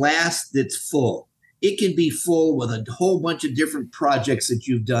like a glass that's full. It can be full with a whole bunch of different projects that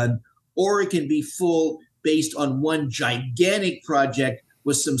you've done, or it can be full based on one gigantic project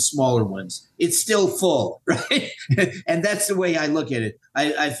with some smaller ones. It's still full, right? And that's the way I look at it.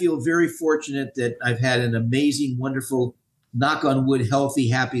 I feel very fortunate that I've had an amazing, wonderful, knock on wood, healthy,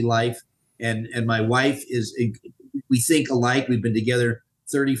 happy life. And my wife we think alike. We've been together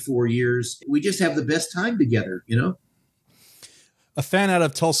 34 years. We just have the best time together, A fan out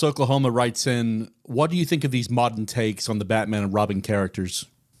of Tulsa, Oklahoma writes in, what do you think of these modern takes on the Batman and Robin characters?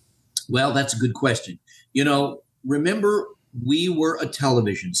 Well, that's a good question. Remember, we were a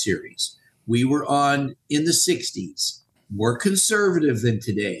television series. We were on in the 60s, more conservative than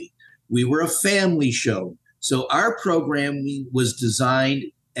today. We were a family show. So our programming was designed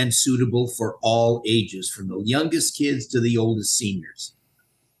and suitable for all ages, from the youngest kids to the oldest seniors.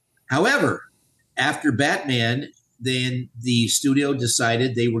 However, after Batman, then the studio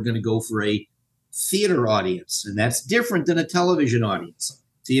decided they were going to go for a theater audience, and that's different than a television audience.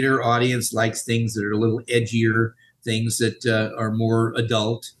 Theater audience likes things that are a little edgier, things that are more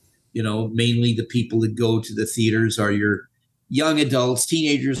adult. Mainly the people that go to the theaters are your young adults,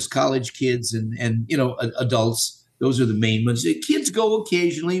 teenagers, college kids, and adults. Those are the main ones. The kids go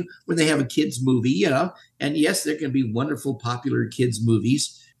occasionally when they have a kids movie, and yes, there can be wonderful, popular kids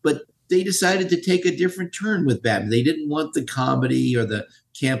movies, but they decided to take a different turn with Batman. They didn't want the comedy or the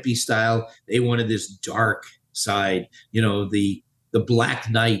campy style. They wanted this dark side, the Black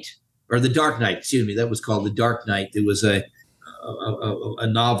Knight, or the Dark Knight, excuse me. That was called The Dark Knight. It was a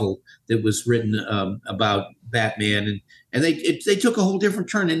novel that was written about Batman, and they took a whole different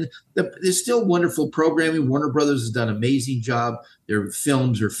turn. And there's still wonderful programming. Warner Brothers has done an amazing job. Their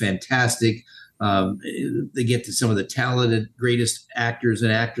films are fantastic. They get to some of the talented, greatest actors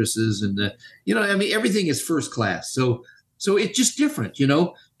and actresses, and everything is first class. So it's just different,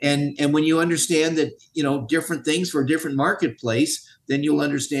 And when you understand that, different things for a different marketplace, then you'll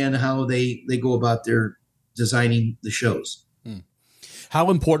understand how they go about their designing the shows. How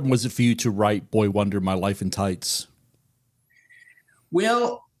important was it for you to write Boy Wonder, My Life in Tights?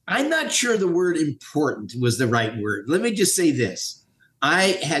 Well, I'm not sure the word important was the right word. Let me just say this.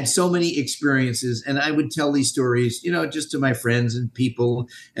 I had so many experiences, and I would tell these stories, just to my friends and people,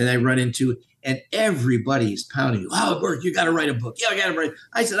 and I run into, and everybody's pounding, "Oh, Burt, you got to write a book. Yeah, I got to write."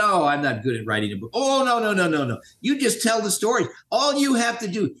 I said, "Oh, I'm not good at writing a book." "Oh, no. You just tell the story. All you have to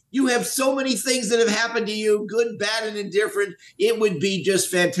do, you have so many things that have happened to you, good, bad, and indifferent. It would be just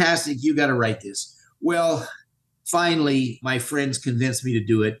fantastic. You got to write this." Well, finally, my friends convinced me to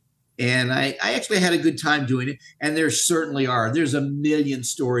do it. And I actually had a good time doing it. And there certainly are. There's a million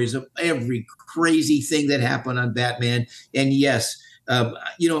stories of every crazy thing that happened on Batman. And yes,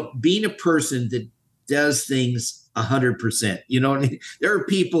 being a person that does things 100%, there are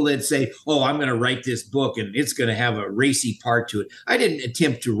people that say, "Oh, I'm going to write this book and it's going to have a racy part to it." I didn't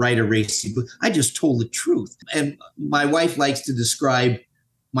attempt to write a racy book. I just told the truth. And my wife likes to describe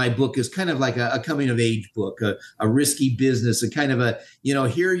my book is kind of like a coming of age book, a risky business, a kind of a,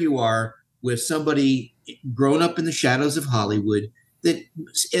 here you are with somebody grown up in the shadows of Hollywood that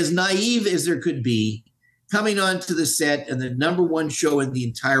as naive as there could be, coming onto the set and the number one show in the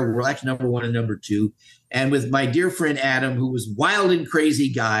entire world, actually number one and number two. And with my dear friend Adam, who was wild and crazy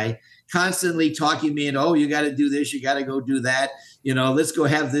guy, constantly talking me and, "Oh, you got to do this, you got to go do that. Let's go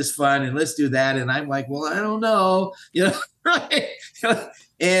have this fun and let's do that." And I'm like, "Well, I don't know," right?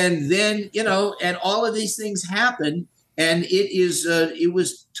 And then, and all of these things happen, and it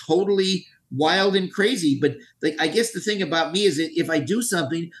was totally wild and crazy. But I guess the thing about me is that if I do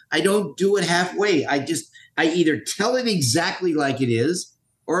something, I don't do it halfway. I either tell it exactly like it is,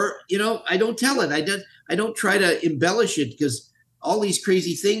 or, I don't tell it. I don't try to embellish it, because all these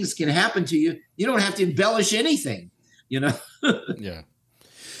crazy things can happen to you. You don't have to embellish anything, Yeah.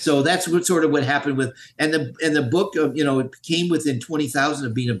 So that's what happened with, and the book, it came within 20,000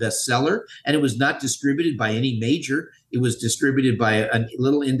 of being a bestseller, and it was not distributed by any major. It was distributed by a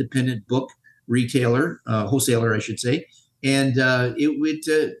little independent book retailer, wholesaler, I should say. And it would,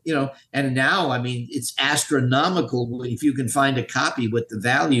 and now, I mean, it's astronomical if you can find a copy. What the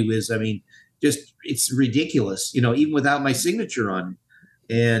value is, I mean, just it's ridiculous, even without my signature on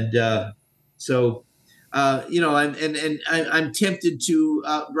it. And I'm tempted to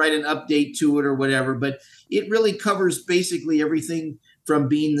write an update to it or whatever, but it really covers basically everything from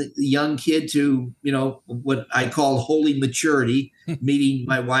being the young kid to, what I call holy maturity, meeting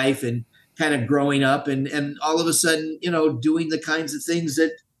my wife and kind of growing up and all of a sudden, doing the kinds of things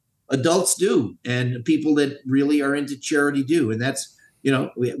that adults do and people that really are into charity do. And that's,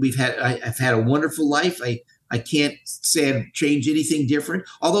 I've had a wonderful life. I can't say I've changed anything different,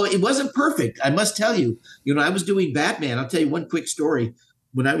 although it wasn't perfect. I must tell you, I was doing Batman. I'll tell you one quick story.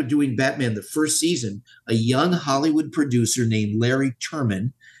 When I was doing Batman the first season, a young Hollywood producer named Larry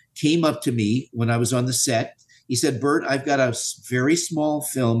Terman came up to me when I was on the set. He said, Burt, I've got a very small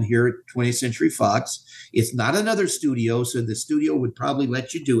film here at 20th Century Fox. It's not another studio, so the studio would probably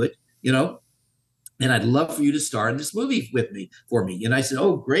let you do it, and I'd love for you to star in this movie for me. And I said,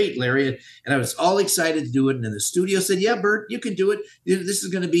 oh, great, Larry. And I was all excited to do it. And then the studio said, yeah, Burt, you can do it. This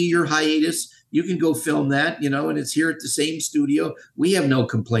is going to be your hiatus. You can go film that, and it's here at the same studio. We have no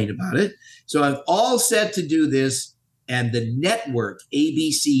complaint about it. So I'm all set to do this. And the network,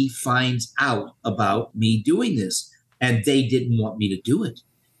 ABC, finds out about me doing this. And they didn't want me to do it.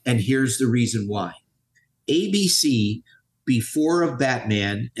 And here's the reason why. ABC, before of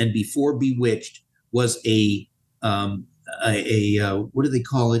Batman and before Bewitched, was a what do they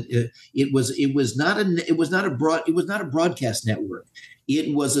call it? It was not a broadcast network.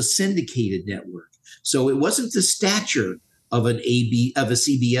 It was a syndicated network. So it wasn't the stature of a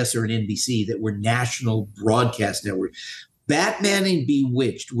CBS or an NBC that were national broadcast network. Batman and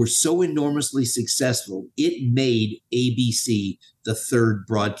Bewitched were so enormously successful, it made ABC the third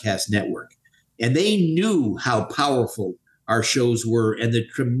broadcast network. And they knew how powerful our shows were and the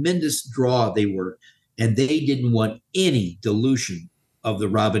tremendous draw they were. And they didn't want any dilution of the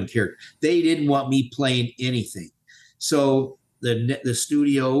Robin character. They didn't want me playing anything. So the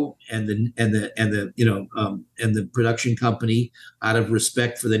studio and the production company, out of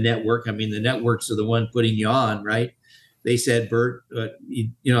respect for the network, I mean, the networks are the one putting you on, right? They said, Burt,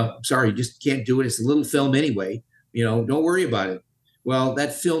 sorry, you just can't do it. It's a little film anyway. Don't worry about it. Well,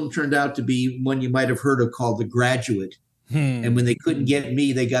 that film turned out to be one you might have heard of called The Graduate. And when they couldn't get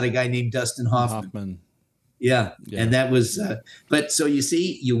me, they got a guy named Dustin Hoffman. Yeah. And that was, but so you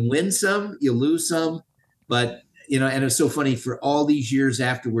see, you win some, you lose some, but, and it's so funny for all these years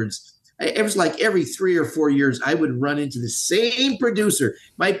afterwards, it was like every 3 or 4 years, I would run into the same producer,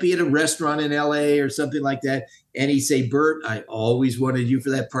 might be at a restaurant in LA or something like that. And he'd say, Burt, I always wanted you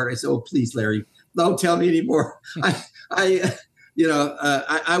for that part. I said, oh, please, Larry, don't tell me anymore. I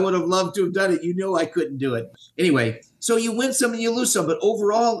would have loved to have done it. I couldn't do it. Anyway, so you win some and you lose some, but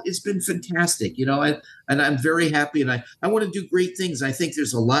overall it's been fantastic, and I'm very happy and I want to do great things. I think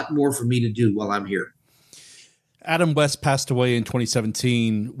there's a lot more for me to do while I'm here. Adam West passed away in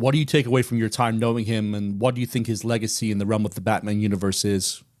 2017. What do you take away from your time knowing him, and what do you think his legacy in the realm of the Batman universe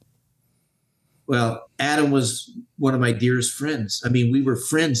is? Well, Adam was one of my dearest friends. I mean, we were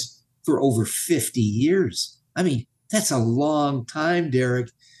friends for over 50 years. I mean, that's a long time,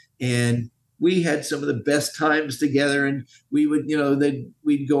 Derek. And we had some of the best times together. And we would,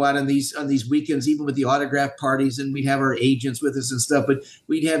 we'd go out on these weekends, even with the autograph parties, and we'd have our agents with us and stuff. But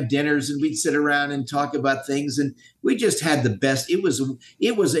we'd have dinners and we'd sit around and talk about things. And we just had the best. It was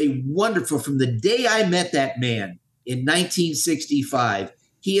a wonderful, from the day I met that man in 1965,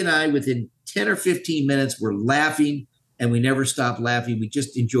 he and I, within 10 or 15 minutes, were laughing, and we never stopped laughing. We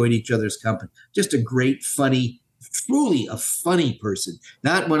just enjoyed each other's company. Just a great, truly a funny person,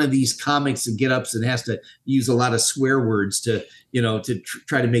 not one of these comics that get ups and has to use a lot of swear words to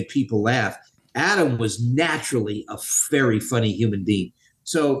try to make people laugh. Adam was naturally a very funny human being.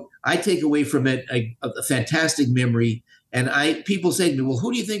 So I take away from it a fantastic memory. And people say to me, well,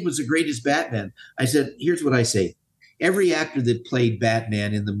 who do you think was the greatest Batman? I said, here's what I say. Every actor that played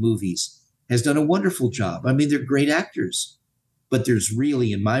Batman in the movies has done a wonderful job. I mean, they're great actors, but there's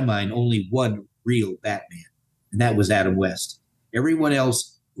really, in my mind, only one real Batman. And that was Adam West. Everyone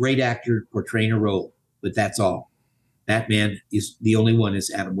else, great actor portraying a role, but that's all. Batman is the only one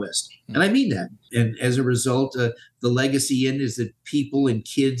is Adam West. And I mean that. And as a result, the legacy in is that people and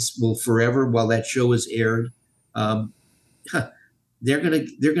kids will forever, while that show is aired, they're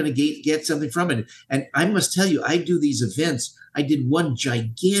gonna get something from it. And I must tell you, I do these events. I did one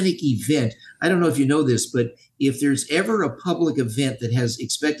gigantic event. I don't know if you know this, but if there's ever a public event that has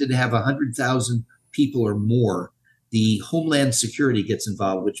expected to have 100,000 people or more, the Homeland Security gets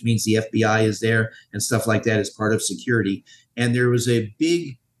involved, which means the FBI is there and stuff like that as part of security. And there was a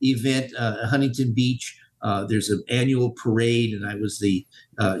big event at Huntington Beach. There's an annual parade, and I was the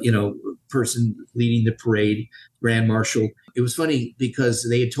person leading the parade, Grand Marshal. It was funny because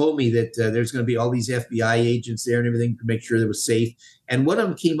they had told me that there's going to be all these FBI agents there and everything to make sure that it was safe. And one of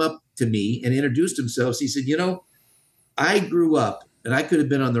them came up to me and introduced himself. He said, I grew up, and I could have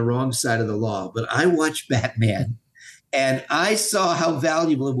been on the wrong side of the law, but I watched Batman, and I saw how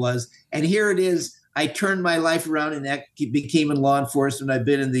valuable it was. And here it is. I turned my life around and became in law enforcement. I've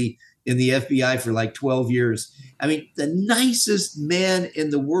been in the FBI for like 12 years. I mean, the nicest man in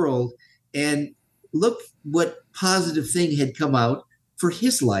the world. And look what positive thing had come out for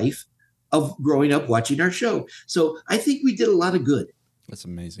his life of growing up watching our show. So I think we did a lot of good. That's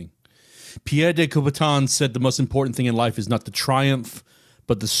amazing. Pierre de Coubertin said the most important thing in life is not the triumph,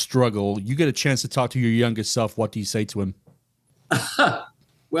 but the struggle. You get a chance to talk to your younger self. What do you say to him?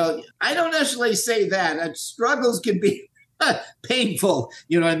 Well, I don't necessarily say that. Struggles can be painful,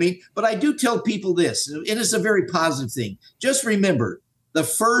 you know what I mean? But I do tell people this, and it's a very positive thing. Just remember, the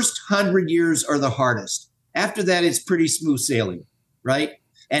first 100 years are the hardest. After that, it's pretty smooth sailing, right?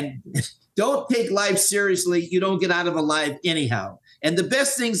 And don't take life seriously. You don't get out of it alive anyhow. And the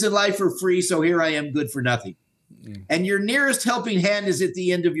best things in life are free, so here I am, good for nothing. And your nearest helping hand is at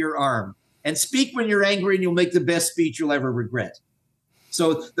the end of your arm. And speak when you're angry, and you'll make the best speech you'll ever regret.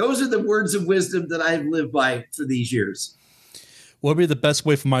 So those are the words of wisdom that I've lived by for these years. What would be the best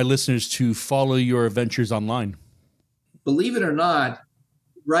way for my listeners to follow your adventures online? Believe it or not,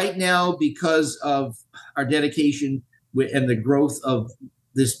 right now, because of our dedication and the growth of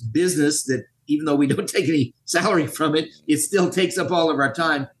this business that even though we don't take any salary from it, it still takes up all of our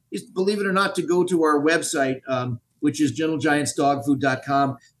time, is, believe it or not, to go to our website, which is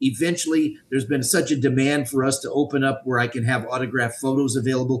gentlegiantsdogfood.com. Eventually, there's been such a demand for us to open up where I can have autographed photos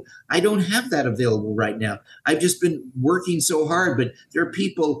available. I don't have that available right now. I've just been working so hard, but there are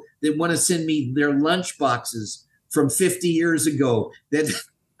people that want to send me their lunch boxes from 50 years ago. That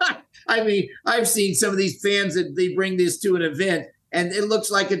I mean, I've seen some of these fans that they bring this to an event, and it looks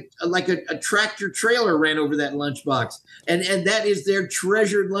like a tractor trailer ran over that lunchbox, and that is their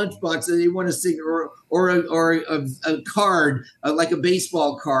treasured lunchbox that they want to see, or a card, like a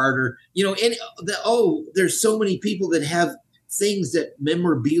baseball card, or there's so many people that have things, that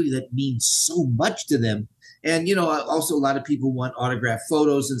memorabilia that means so much to them, and also a lot of people want autographed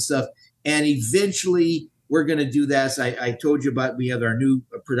photos and stuff, and eventually we're going to do that. I told you about, we have our new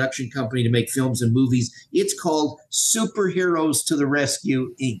production company to make films and movies. It's called Superheroes to the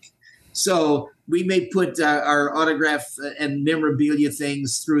Rescue, Inc. So we may put our autograph and memorabilia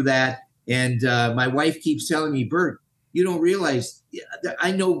things through that. And my wife keeps telling me, Burt, you don't realize,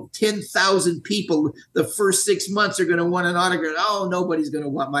 I know 10,000 people the first 6 months are going to want an autograph. Oh, nobody's going to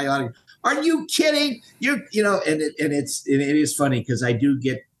want my autograph. Are you kidding? And it is funny because I do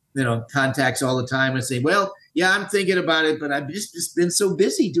get contacts all the time and say, well, yeah, I'm thinking about it, but I've just been so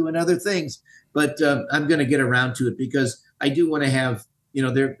busy doing other things. But I'm going to get around to it because I do want to have,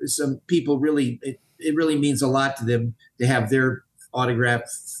 there some people really, it really means a lot to them to have their autograph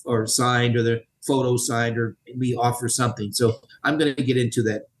or signed or their photo signed, or we offer something. So I'm going to get into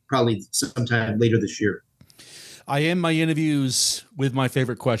that probably sometime later this year. I end my interviews with my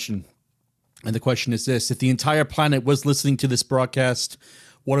favorite question. And the question is this: if the entire planet was listening to this broadcast,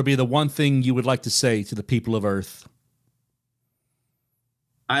 what would be the one thing you would like to say to the people of Earth?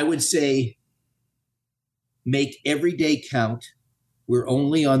 I would say, make every day count. We're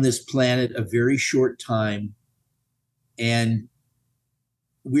only on this planet a very short time. And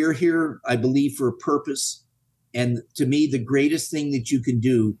we're here, I believe, for a purpose. And to me, the greatest thing that you can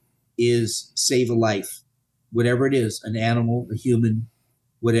do is save a life. Whatever it is, an animal, a human,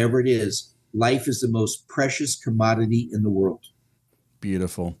 whatever it is, life is the most precious commodity in the world.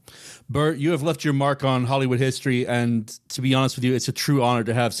 Beautiful. Burt, you have left your mark on Hollywood history, and to be honest with you, it's a true honor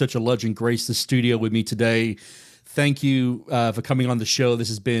to have such a legend grace the studio with me today. Thank you for coming on the show. This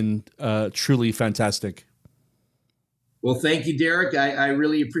has been truly fantastic. Well, thank you, Derek. I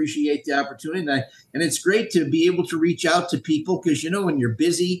really appreciate the opportunity, and it's great to be able to reach out to people because, when you're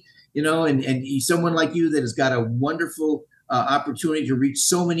busy, and someone like you that has got a wonderful opportunity to reach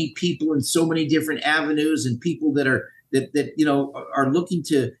so many people in so many different avenues, and people that are looking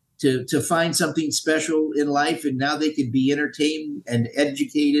to find something special in life, and now they can be entertained and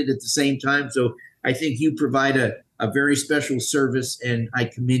educated at the same time. So I think you provide a very special service, and I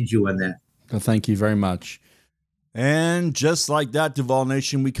commend you on that. Well, thank you very much. And just like that, Duval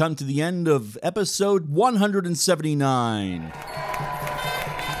Nation, we come to the end of episode 179.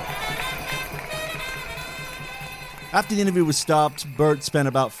 After the interview was stopped, Burt spent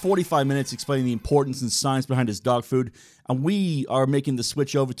about 45 minutes explaining the importance and science behind his dog food, and we are making the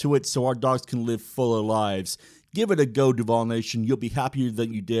switch over to it so our dogs can live fuller lives. Give it a go, Duval Nation. You'll be happier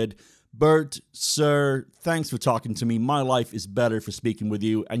than you did. Burt, sir, thanks for talking to me. My life is better for speaking with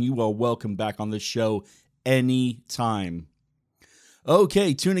you, and you are welcome back on this show anytime.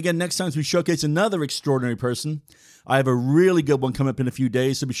 Okay, tune again next time as we showcase another extraordinary person. I have a really good one coming up in a few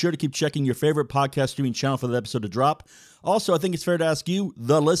days, so be sure to keep checking your favorite podcast streaming channel for the episode to drop. Also, I think it's fair to ask you,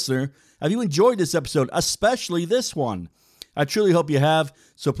 the listener, have you enjoyed this episode, especially this one? I truly hope you have,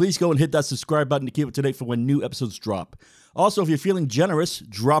 so please go and hit that subscribe button to keep up to date for when new episodes drop. Also, if you're feeling generous,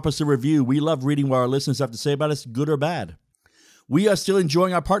 drop us a review. We love reading what our listeners have to say about us, good or bad. We are still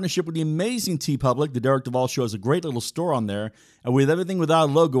enjoying our partnership with the amazing TeePublic. The Derek Duval Show has a great little store on there, and with everything with our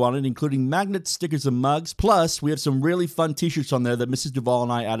logo on it, including magnets, stickers, and mugs. Plus, we have some really fun t-shirts on there that Mrs. Duval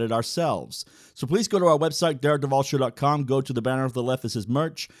and I added ourselves. So please go to our website, DerekDuvalShow.com, go to the banner on the left that says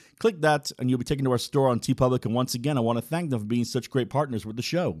merch, click that, and you'll be taken to our store on TeePublic. And once again, I want to thank them for being such great partners with the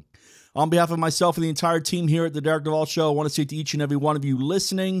show. On behalf of myself and the entire team here at the Derek Duval Show, I want to say to each and every one of you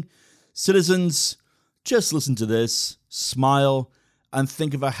listening, citizens, just listen to this, smile, and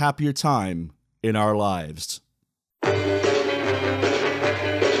think of a happier time in our lives.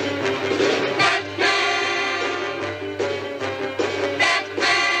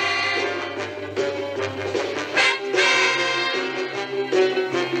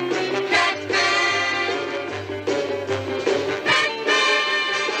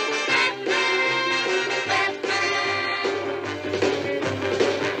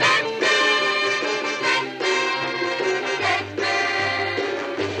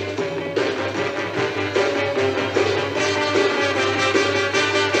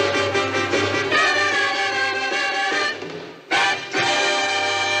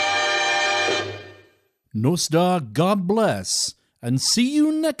 Nostar, God bless, and see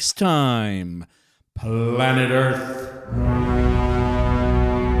you next time, Planet Earth.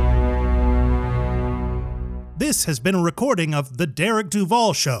 This has been a recording of The Derek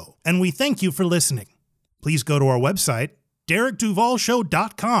Duval Show, and we thank you for listening. Please go to our website,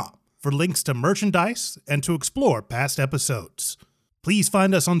 DerekDuvalShow.com, for links to merchandise and to explore past episodes. Please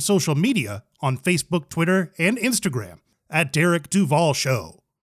find us on social media on Facebook, Twitter, and Instagram at Derek Duval Show.